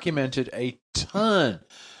documented a ton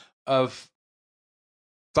of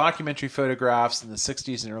documentary photographs in the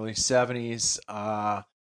 60s and early 70s.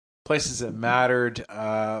 Places that mattered,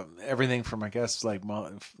 everything from, I guess, like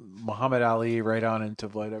Muhammad Ali right on into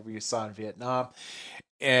whatever you saw in Vietnam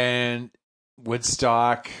and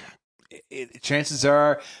Woodstock. Chances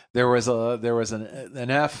are there was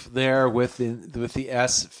an F there with the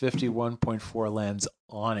S 51.4 lens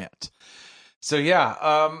on it. So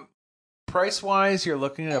yeah, price wise, you're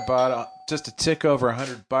looking at about just a tick over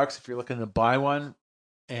 $100 if you're looking to buy one,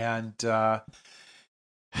 and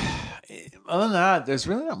other than that, there's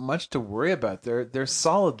really not much to worry about. They're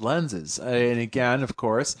solid lenses. And again, of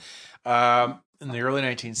course, in the early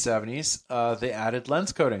 1970s, they added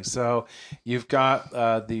lens coating. So you've got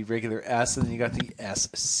the regular S, and then you got the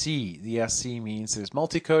SC. The SC means there's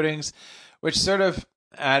multi-coatings, which sort of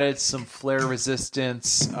added some flare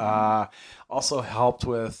resistance, also helped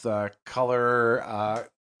with colors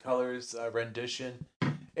rendition.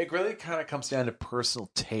 It really kind of comes down to personal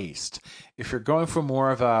taste. If you're going for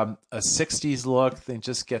more of a 60s look, then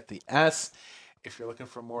just get the S. If you're looking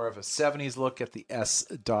for more of a 70s look, get the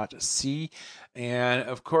S.C. And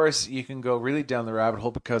of course, you can go really down the rabbit hole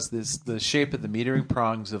because the shape of the metering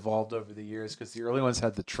prongs evolved over the years, because the early ones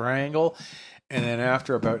had the triangle. And then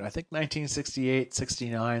after about, I think, 1968,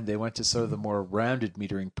 69, they went to sort of the more rounded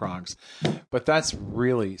metering prongs. But that's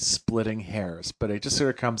really splitting hairs. But it just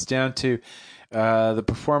sort of comes down to the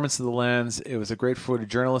performance of the lens. It was a great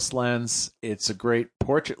photojournalist lens. It's a great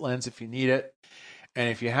portrait lens if you need it. And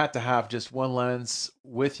if you had to have just one lens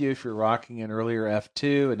with you, if you're rocking an earlier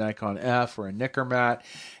F2, a Nikon F, or a Nikkor Mat,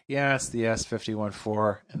 yeah, it's the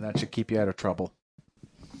S51.4, and that should keep you out of trouble.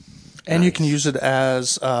 And you can use it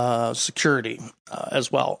as security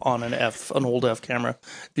as well on an old F camera.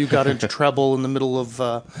 If you got into trouble in the middle of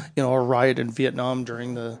a riot in Vietnam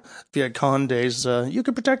during the Viet Cong days, you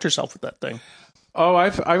could protect yourself with that thing. Oh,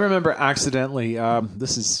 I remember accidentally,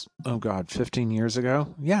 this is, 15 years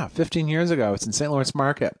ago? Yeah, 15 years ago. It's in St. Lawrence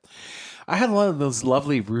Market. I had one of those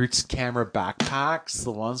lovely Roots camera backpacks,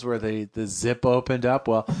 the ones where the zip opened up.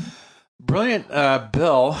 Well, brilliant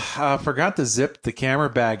Bill forgot to zip the camera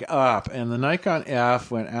bag up, and the Nikon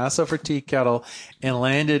F went ass over tea kettle and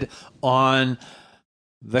landed on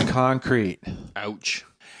the concrete. Ouch.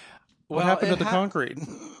 What happened to the concrete?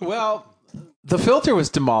 Well, the filter was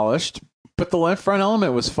demolished, but the front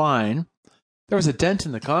element was fine. There was a dent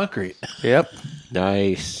in the concrete. Yep.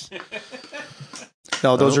 Nice.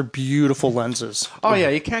 No, those are beautiful lenses. Oh, yeah,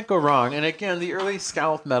 you can't go wrong. And again, the early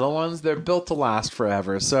scalloped metal ones, they're built to last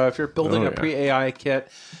forever. So if you're building a pre-AI kit,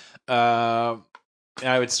 I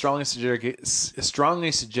would strongly suggest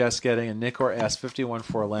getting a Nikkor S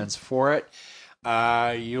 51.4 lens for it.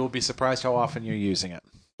 You'll be surprised how often you're using it.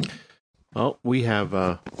 Well, we have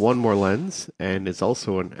one more lens, and it's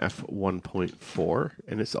also an f1.4,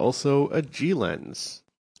 and it's also a G lens.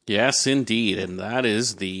 Yes, indeed. And that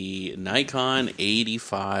is the Nikon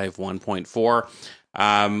 85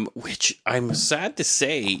 1.4, which I'm sad to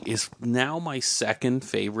say is now my second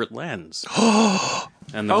favorite lens.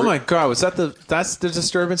 And my God, that's the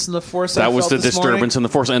disturbance in the force? That was the disturbance in the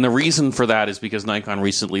force. And the reason for that is because Nikon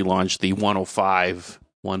recently launched the 105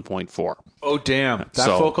 1.4. Oh, damn. That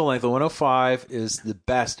focal length, the 105, is the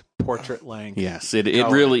best portrait length. Yes, it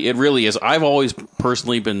really is. I've always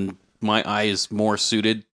personally been, my eye is more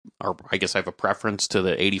suited, or I guess I have a preference to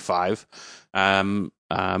the 85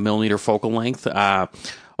 millimeter focal length.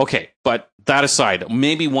 Okay, but that aside,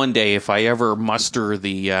 maybe one day if I ever muster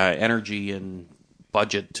the energy and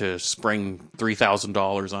budget to spring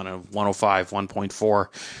 $3,000 on a 105 1.4,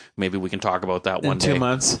 maybe we can talk about that one day. In 2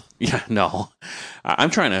 months? Yeah, no. I'm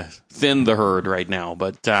trying to thin the herd right now,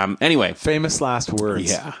 but anyway. Famous last words.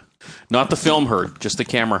 Yeah. Not the film herd, just the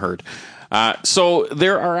camera herd. So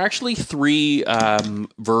there are actually three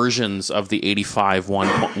versions of the 85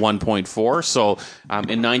 1.4. So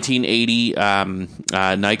in 1980,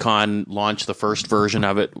 Nikon launched the first version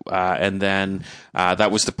of it, and then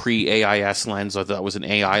that was the pre-AIS lens, or that was an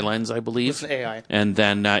AI lens, I believe. It's an AI. And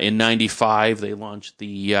then in 95, they launched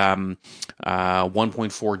the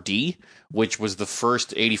 1.4D, which was the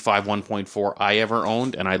first 85 1.4 I ever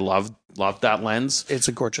owned, and I loved that lens. It's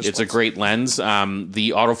a gorgeous It's lens. a great lens. The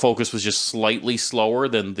autofocus was just slightly slower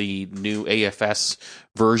than the new AFS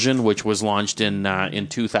version, which was launched in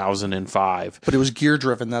 2005. But it was gear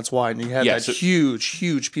driven, that's why. And you had that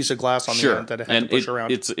huge piece of glass on the end that it had to push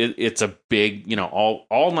around. It's a big,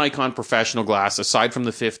 all Nikon professional glass, aside from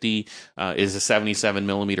the 50, is a 77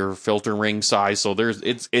 millimeter filter ring size. So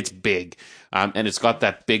it's big, and it's got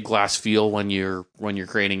that big glass feel when you're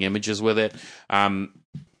creating images with it.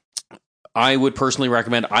 I would personally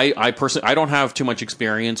recommend. I don't have too much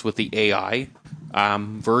experience with the AI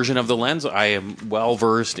version of the lens. I am well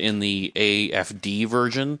versed in the AFD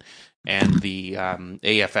version and the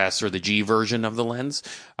AFS or the G version of the lens.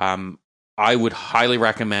 I would highly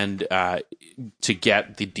recommend to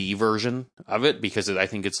get the D version of it because I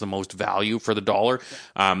think it's the most value for the dollar.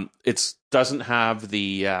 It doesn't have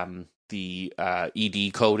the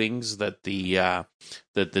ED coatings that the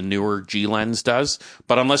newer G lens does,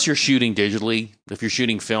 but unless you're shooting digitally, if you're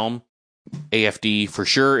shooting film, AFD for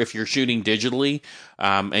sure. If you're shooting digitally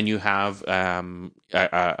and you have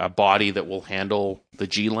a body that will handle the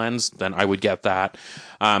G lens, then I would get that.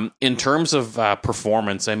 In terms of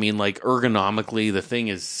performance, I mean, like ergonomically, the thing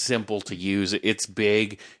is simple to use. It's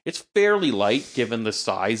big. It's fairly light given the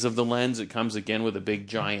size of the lens. It comes again with a big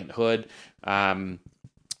giant hood.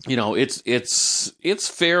 It's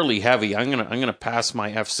fairly heavy. I'm gonna pass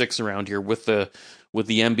my F6 around here with the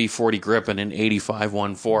MB40 grip and an 85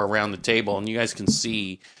 1.4 around the table, and you guys can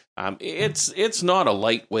see it's not a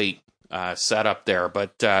lightweight setup there,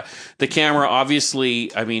 but the camera,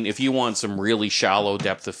 obviously, I mean, if you want some really shallow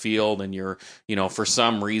depth of field and you're, for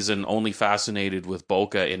some reason only fascinated with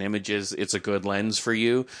bokeh in images, it's a good lens for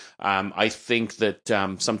you. I think that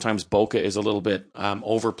sometimes bokeh is a little bit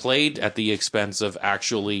overplayed at the expense of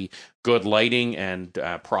actually good lighting and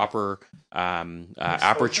proper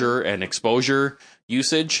aperture and exposure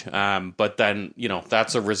usage. But then,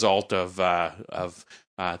 that's a result of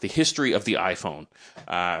the history of the iPhone,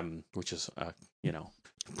 which is,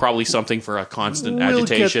 probably something for a constant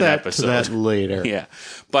agitation episode. To that later. Yeah.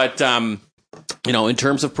 But, in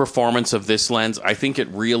terms of performance of this lens, I think it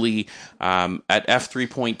really, at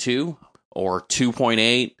f3.2 or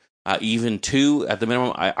 2.8, even 2 at the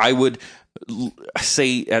minimum, I would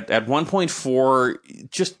say at 1.4,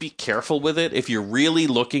 just be careful with it. If you're really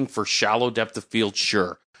looking for shallow depth of field,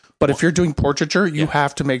 sure. But if you're doing portraiture, you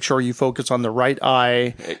have to make sure you focus on the right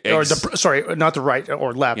eye, or not the right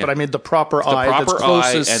or left, but I mean the proper eye that's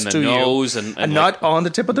closest and to the nose you, and not on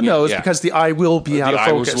the tip of the nose because the eye will be out of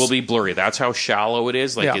focus. The eye will be blurry. That's how shallow it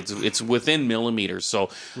is. It's within millimeters.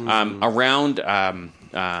 So around 2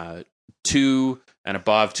 and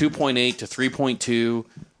above, 2.8 to 3.2.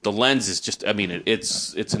 The lens is just, I mean,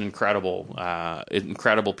 it's an incredible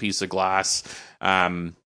piece of glass.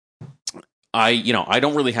 I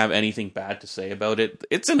don't really have anything bad to say about it.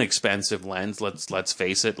 It's an expensive lens. Let's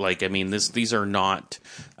face it. Like, I mean, these are not,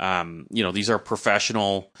 these are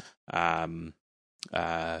professional,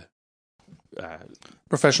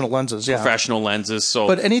 professional lenses. Yeah. Professional lenses. So,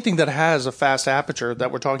 but anything that has a fast aperture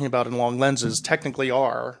that we're talking about in long lenses technically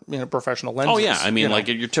are, professional lenses. Oh yeah. I mean, like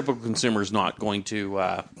your typical consumer is not going to,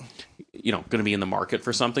 going to be in the market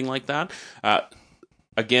for something like that.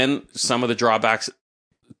 Again, some of the drawbacks,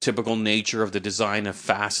 typical nature of the design of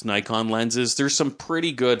fast Nikon lenses, there's some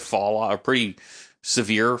pretty good fall off, pretty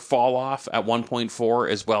severe fall off at 1.4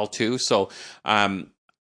 as well too. So I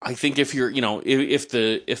think if you're,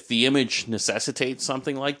 if the image necessitates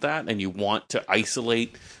something like that and you want to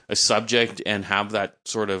isolate a subject and have that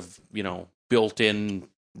sort of, built-in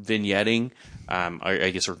vignetting,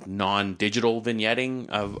 I guess, or non-digital vignetting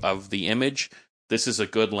of the image, this is a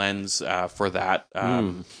good lens for that.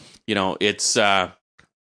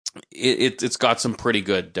 It's got some pretty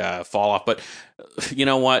good fall off, but you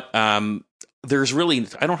know what? There's really,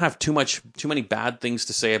 I don't have too many bad things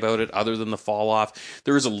to say about it other than the fall off.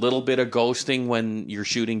 There is a little bit of ghosting when you're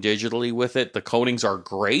shooting digitally with it. The coatings are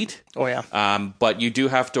great. Oh yeah. But you do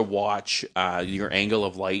have to watch your angle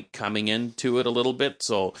of light coming into it a little bit.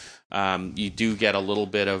 So you do get a little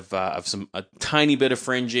bit of a tiny bit of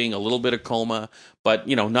fringing, a little bit of coma, but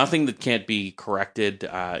nothing that can't be corrected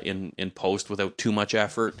in post without too much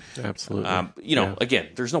effort. Absolutely. Again,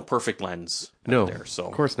 there's no perfect lens out there. So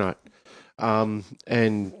of course not.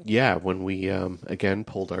 And yeah, when we again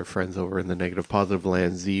pulled our friends over in the negative positive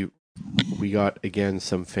lens, we got again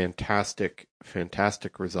some fantastic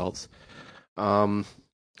results. A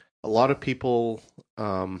lot of people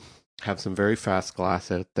have some very fast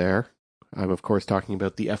glass out there. I'm of course talking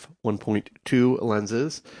about the f1.2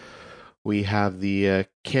 lenses. We have the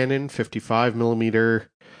Canon 55 millimeter,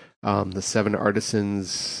 the 7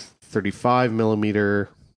 Artisans 35 millimeter.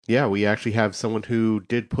 Yeah, we actually have someone who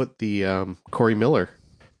did put the Corey Miller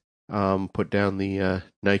put down the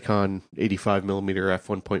Nikon 85 millimeter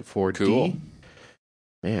f1.4D. Cool.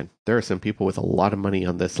 Man, there are some people with a lot of money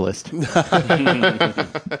on this list.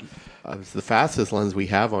 The fastest lens we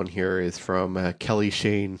have on here is from Kelly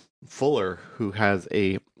Shane Fuller, who has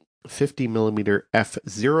a 50 millimeter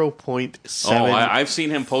f0.7. Oh, I've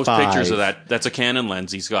seen him post pictures of that. That's a Canon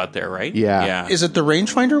lens he's got there, right? Yeah. Is it the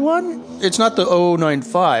rangefinder one? It's not the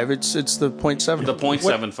 095. It's the 0.7. The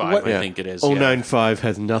 0.75, I think it is. 095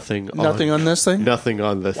 has nothing on this thing? Nothing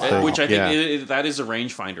on this thing. Which I think that is a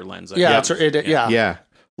rangefinder lens. Yeah.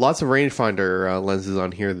 Lots of rangefinder lenses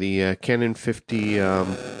on here. The Canon 50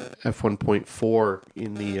 f1.4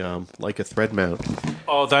 in the Leica thread mount.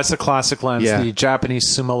 Oh, that's a classic lens, Yeah. the Japanese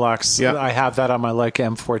Summilux. Yeah. I have that on my Leica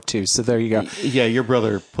M4 too, so there you go. Yeah, your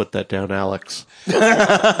brother put that down, Alex.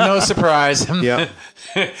 No surprise. Yeah.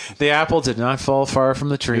 The apple did not fall far from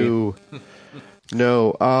the tree.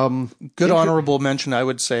 No. Good honorable mention, I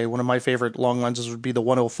would say. One of my favorite long lenses would be the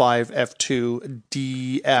 105 f2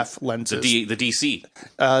 DF lenses. The DC.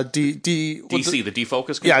 DC, the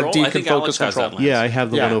defocus control. Yeah, I think Alex defocus has that control. lens. Yeah, I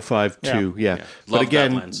have the Yeah. 105 too. Yeah. Love But that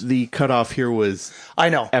again, lens. the cutoff here was I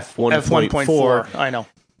know. f1.4. I know.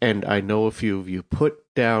 And I know a few of you put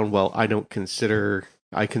down, well, I consider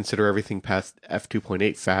everything past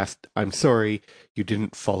f2.8 fast. I'm sorry, you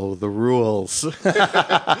didn't follow the rules.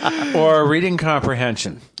 Or reading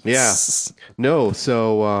comprehension. Yeah. No,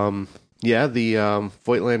 so the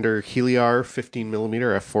Voigtlander Heliar 15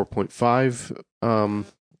 millimeter f4.5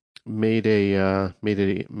 made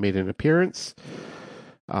an appearance.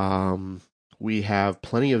 We have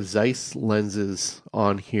plenty of Zeiss lenses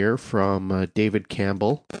on here from David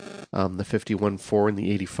Campbell, the 51.4 and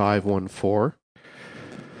the 85.1.4.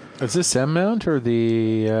 Is this M mount or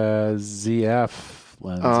the ZF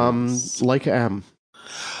lenses? Leica M.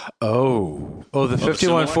 Oh, the the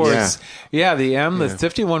 51.4 is the M. Yeah. The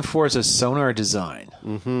 51.4 is a sonar design,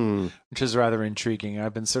 Mm-hmm. which is rather intriguing.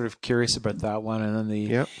 I've been sort of curious about that one, and then the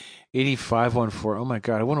Yep. 85.1.4. Oh my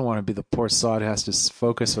god, I wouldn't want to be the poor sod who has to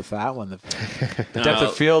focus with that one. The depth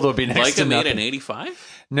of field will be next to Leica made nothing. an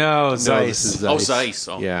 85? No, Zeiss. this is Oh, Zeiss.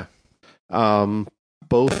 Oh. Yeah.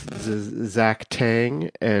 Both Zach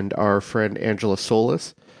Tang and our friend Angela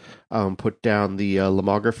Solis put down the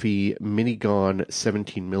Lomography Minigon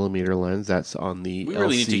 17 millimeter lens. That's on the We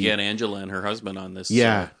really LC. need to get Angela and her husband on this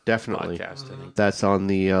definitely. podcast. I think. That's on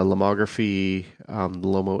the Lomography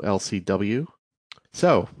Lomo LCW.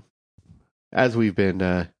 So, as we've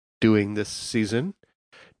been doing this season,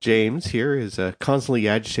 James here is constantly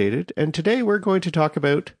agitated, and today we're going to talk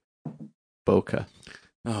about bokeh.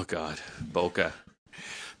 Oh, God. Bokeh.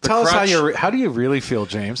 Tell us how do you really feel,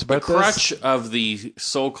 James, about The crutch of the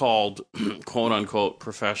so-called quote-unquote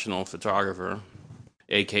professional photographer,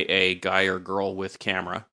 a.k.a. guy or girl with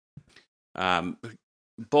camera.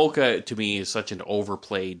 Bokeh, to me, is such an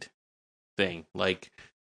overplayed thing. Like,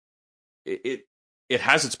 it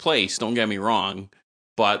has its place, don't get me wrong,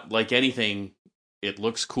 but like anything, it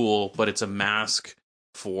looks cool, but it's a mask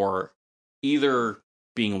for either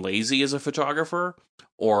being lazy as a photographer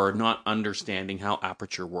or not understanding how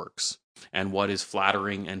aperture works and what is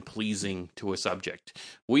flattering and pleasing to a subject.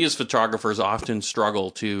 We as photographers often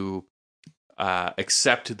struggle to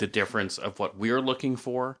accept the difference of what we're looking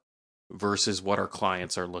for versus what our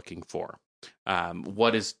clients are looking for.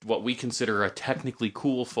 What we consider a technically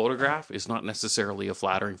cool photograph is not necessarily a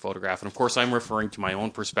flattering photograph. And of course, I'm referring to my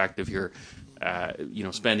own perspective here,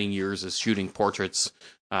 spending years as shooting portraits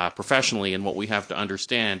professionally. And what we have to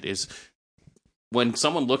understand is when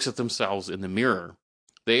someone looks at themselves in the mirror,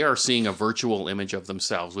 they are seeing a virtual image of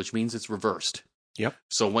themselves, which means it's reversed. Yep.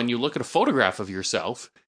 So when you look at a photograph of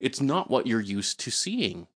yourself, it's not what you're used to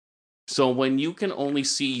seeing. So when you can only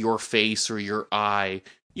see your face or your eye,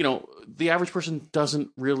 the average person doesn't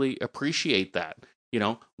really appreciate that.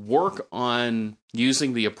 Work on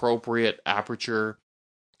using the appropriate aperture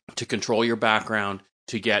to control your background,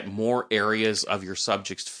 to get more areas of your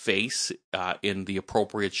subject's face in the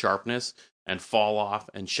appropriate sharpness and fall off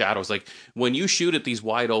and shadows. Like when you shoot at these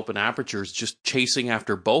wide open apertures, just chasing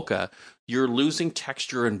after bokeh, you're losing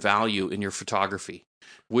texture and value in your photography,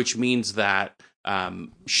 which means that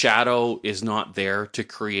shadow is not there to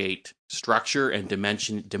create structure and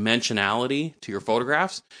dimensionality to your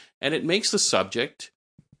photographs, and it makes the subject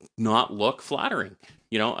not look flattering.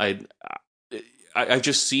 You know, I've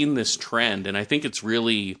just seen this trend, and I think it's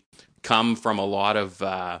really come from a lot of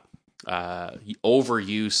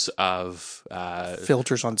overuse of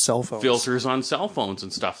Filters on cell phones.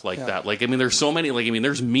 And stuff like that. Like, I mean, there's so many. Like, I mean,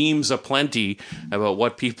 there's memes aplenty about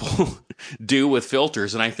what people do with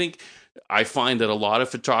filters, and I find that a lot of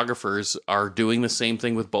photographers are doing the same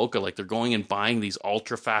thing with bokeh. Like, they're going and buying these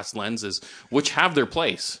ultra fast lenses, which have their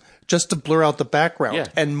place. Just to blur out the background. Yeah.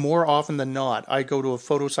 And more often than not, I go to a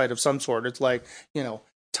photo site of some sort. It's like,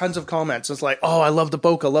 tons of comments. It's like, oh, I love the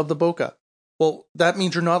bokeh. Well, that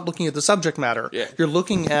means you're not looking at the subject matter. Yeah. You're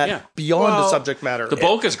looking at beyond the subject matter. The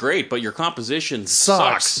bokeh is great, but your composition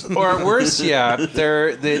sucks. Or worse, they have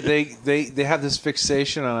this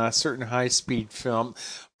fixation on a certain high speed film.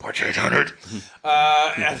 Portrait 800.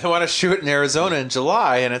 And they want to shoot it in Arizona in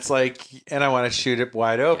July, and it's like, and I want to shoot it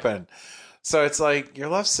wide open. So it's like, you're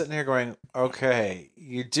left sitting here going, okay,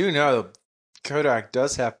 you do know Kodak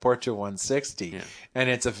does have Portrait 160, and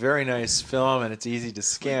it's a very nice film, and it's easy to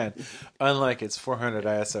scan, unlike its 400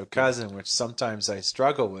 ISO cousin, which sometimes I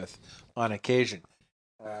struggle with on occasion.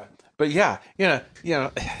 But yeah,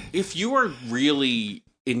 If you are really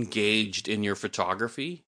engaged in your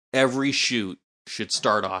photography, every shoot should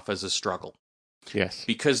start off as a struggle. Yes.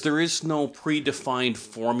 Because there is no predefined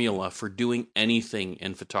formula for doing anything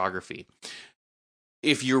in photography.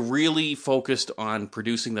 If you're really focused on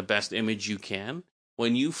producing the best image you can,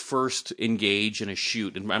 when you first engage in a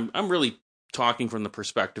shoot, and I'm really talking from the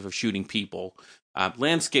perspective of shooting people,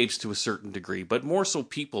 landscapes to a certain degree, but more so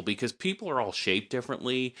people, because people are all shaped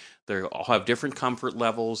differently. They all have different comfort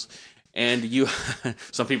levels, and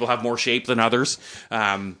some people have more shape than others.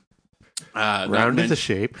 Round is a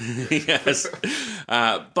shape. Yes.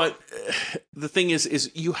 But the thing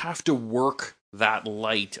is you have to work that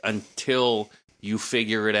light until you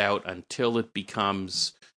figure it out, until it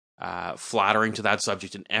becomes flattering to that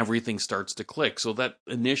subject and everything starts to click. So that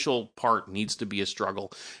initial part needs to be a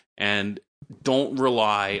struggle. And don't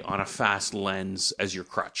rely on a fast lens as your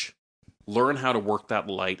crutch. Learn how to work that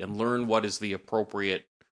light and learn what is the appropriate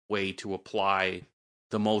way to apply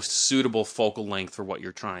the most suitable focal length for what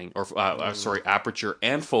you're trying, or aperture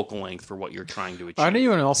and focal length for what you're trying to achieve. I know you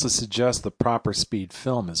would also suggest the proper speed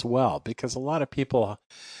film as well, because a lot of people,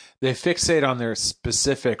 they fixate on their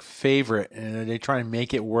specific favorite and they try and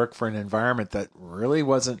make it work for an environment that really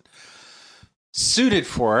wasn't suited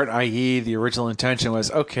for it, i.e. the original intention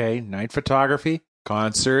was, okay, night photography,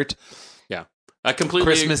 concert, I completely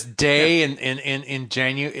Christmas Day in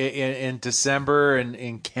January, in December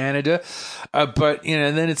in Canada, but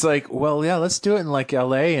and then it's like, well, yeah, let's do it in like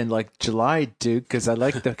LA in like July, dude, because I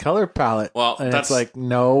like the color palette. Well, and that's it's like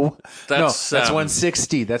that's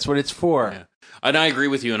 160. That's what it's for. Yeah. And I agree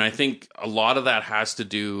with you, and I think a lot of that has to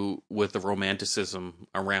do with the romanticism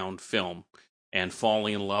around film and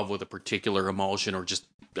falling in love with a particular emulsion, or just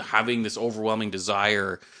having this overwhelming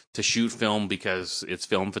desire to shoot film because it's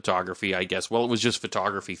film photography, I guess. Well, it was just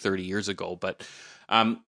photography 30 years ago, but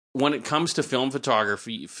when it comes to film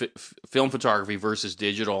photography versus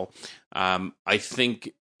digital, I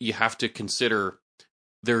think you have to consider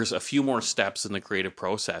there's a few more steps in the creative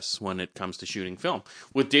process when it comes to shooting film.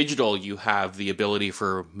 With digital, you have the ability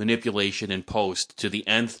for manipulation in post to the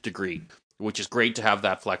nth degree, which is great to have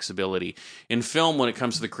that flexibility. In film, when it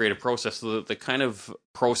comes to the creative process, the kind of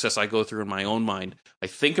process I go through in my own mind, I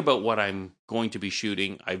think about what I'm going to be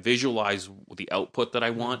shooting, I visualize the output that I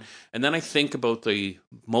want, and then I think about the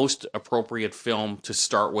most appropriate film to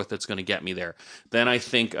start with that's going to get me there. Then I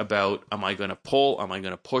think about, am I going to pull, am I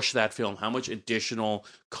going to push that film? How much additional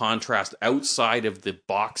contrast outside of the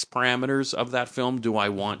box parameters of that film do I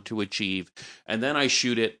want to achieve? And then I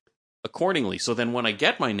shoot it accordingly. So then when I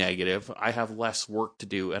get my negative, I have less work to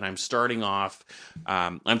do, and I'm starting off,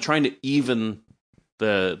 I'm trying to even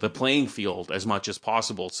the playing field as much as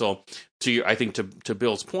possible. So I think to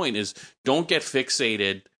Bill's point is, don't get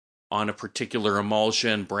fixated on a particular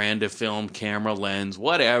emulsion, brand of film, camera, lens,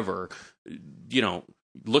 whatever.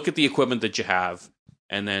 Look at the equipment that you have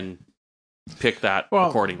and then pick that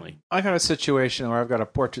accordingly. I got a situation where I've got a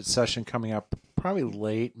portrait session coming up probably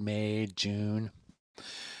late May, June.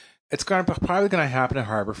 It's probably going to happen at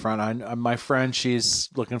Harborfront. My friend, she's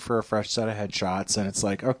looking for a fresh set of headshots, and it's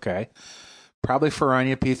like, okay, probably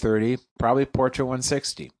Ferrania P30, probably Portrait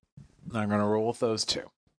 160. I'm going to roll with those two,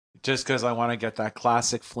 just because I want to get that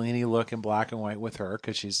classic Fellini look in black and white with her,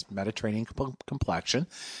 because she's Mediterranean complexion,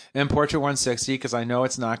 and Portrait 160 because I know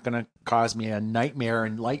it's not going to cause me a nightmare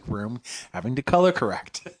in Lightroom having to color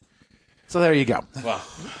correct. So there you go. Well,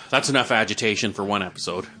 that's enough agitation for one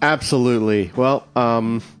episode. Absolutely. Well,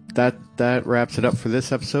 that wraps it up for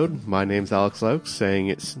this episode. My name's Alex Laux, saying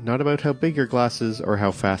it's not about how big your glass is or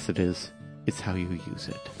how fast it is. It's how you use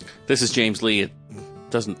it. This is James Lee. It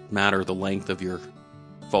doesn't matter the length of your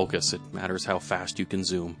focus. It matters how fast you can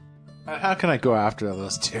zoom. How can I go after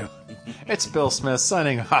those two? It's Bill Smith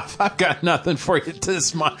signing off. I've got nothing for you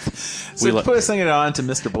this month. So pushing it on to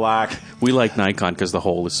Mr. Black. We like Nikon because the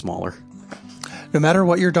hole is smaller. No matter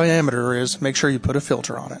what your diameter is, make sure you put a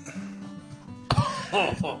filter on it.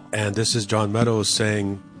 And this is John Meadows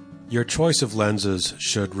saying, your choice of lenses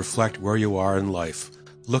should reflect where you are in life.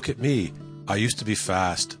 Look at me. I used to be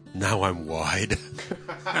fast. Now I'm wide.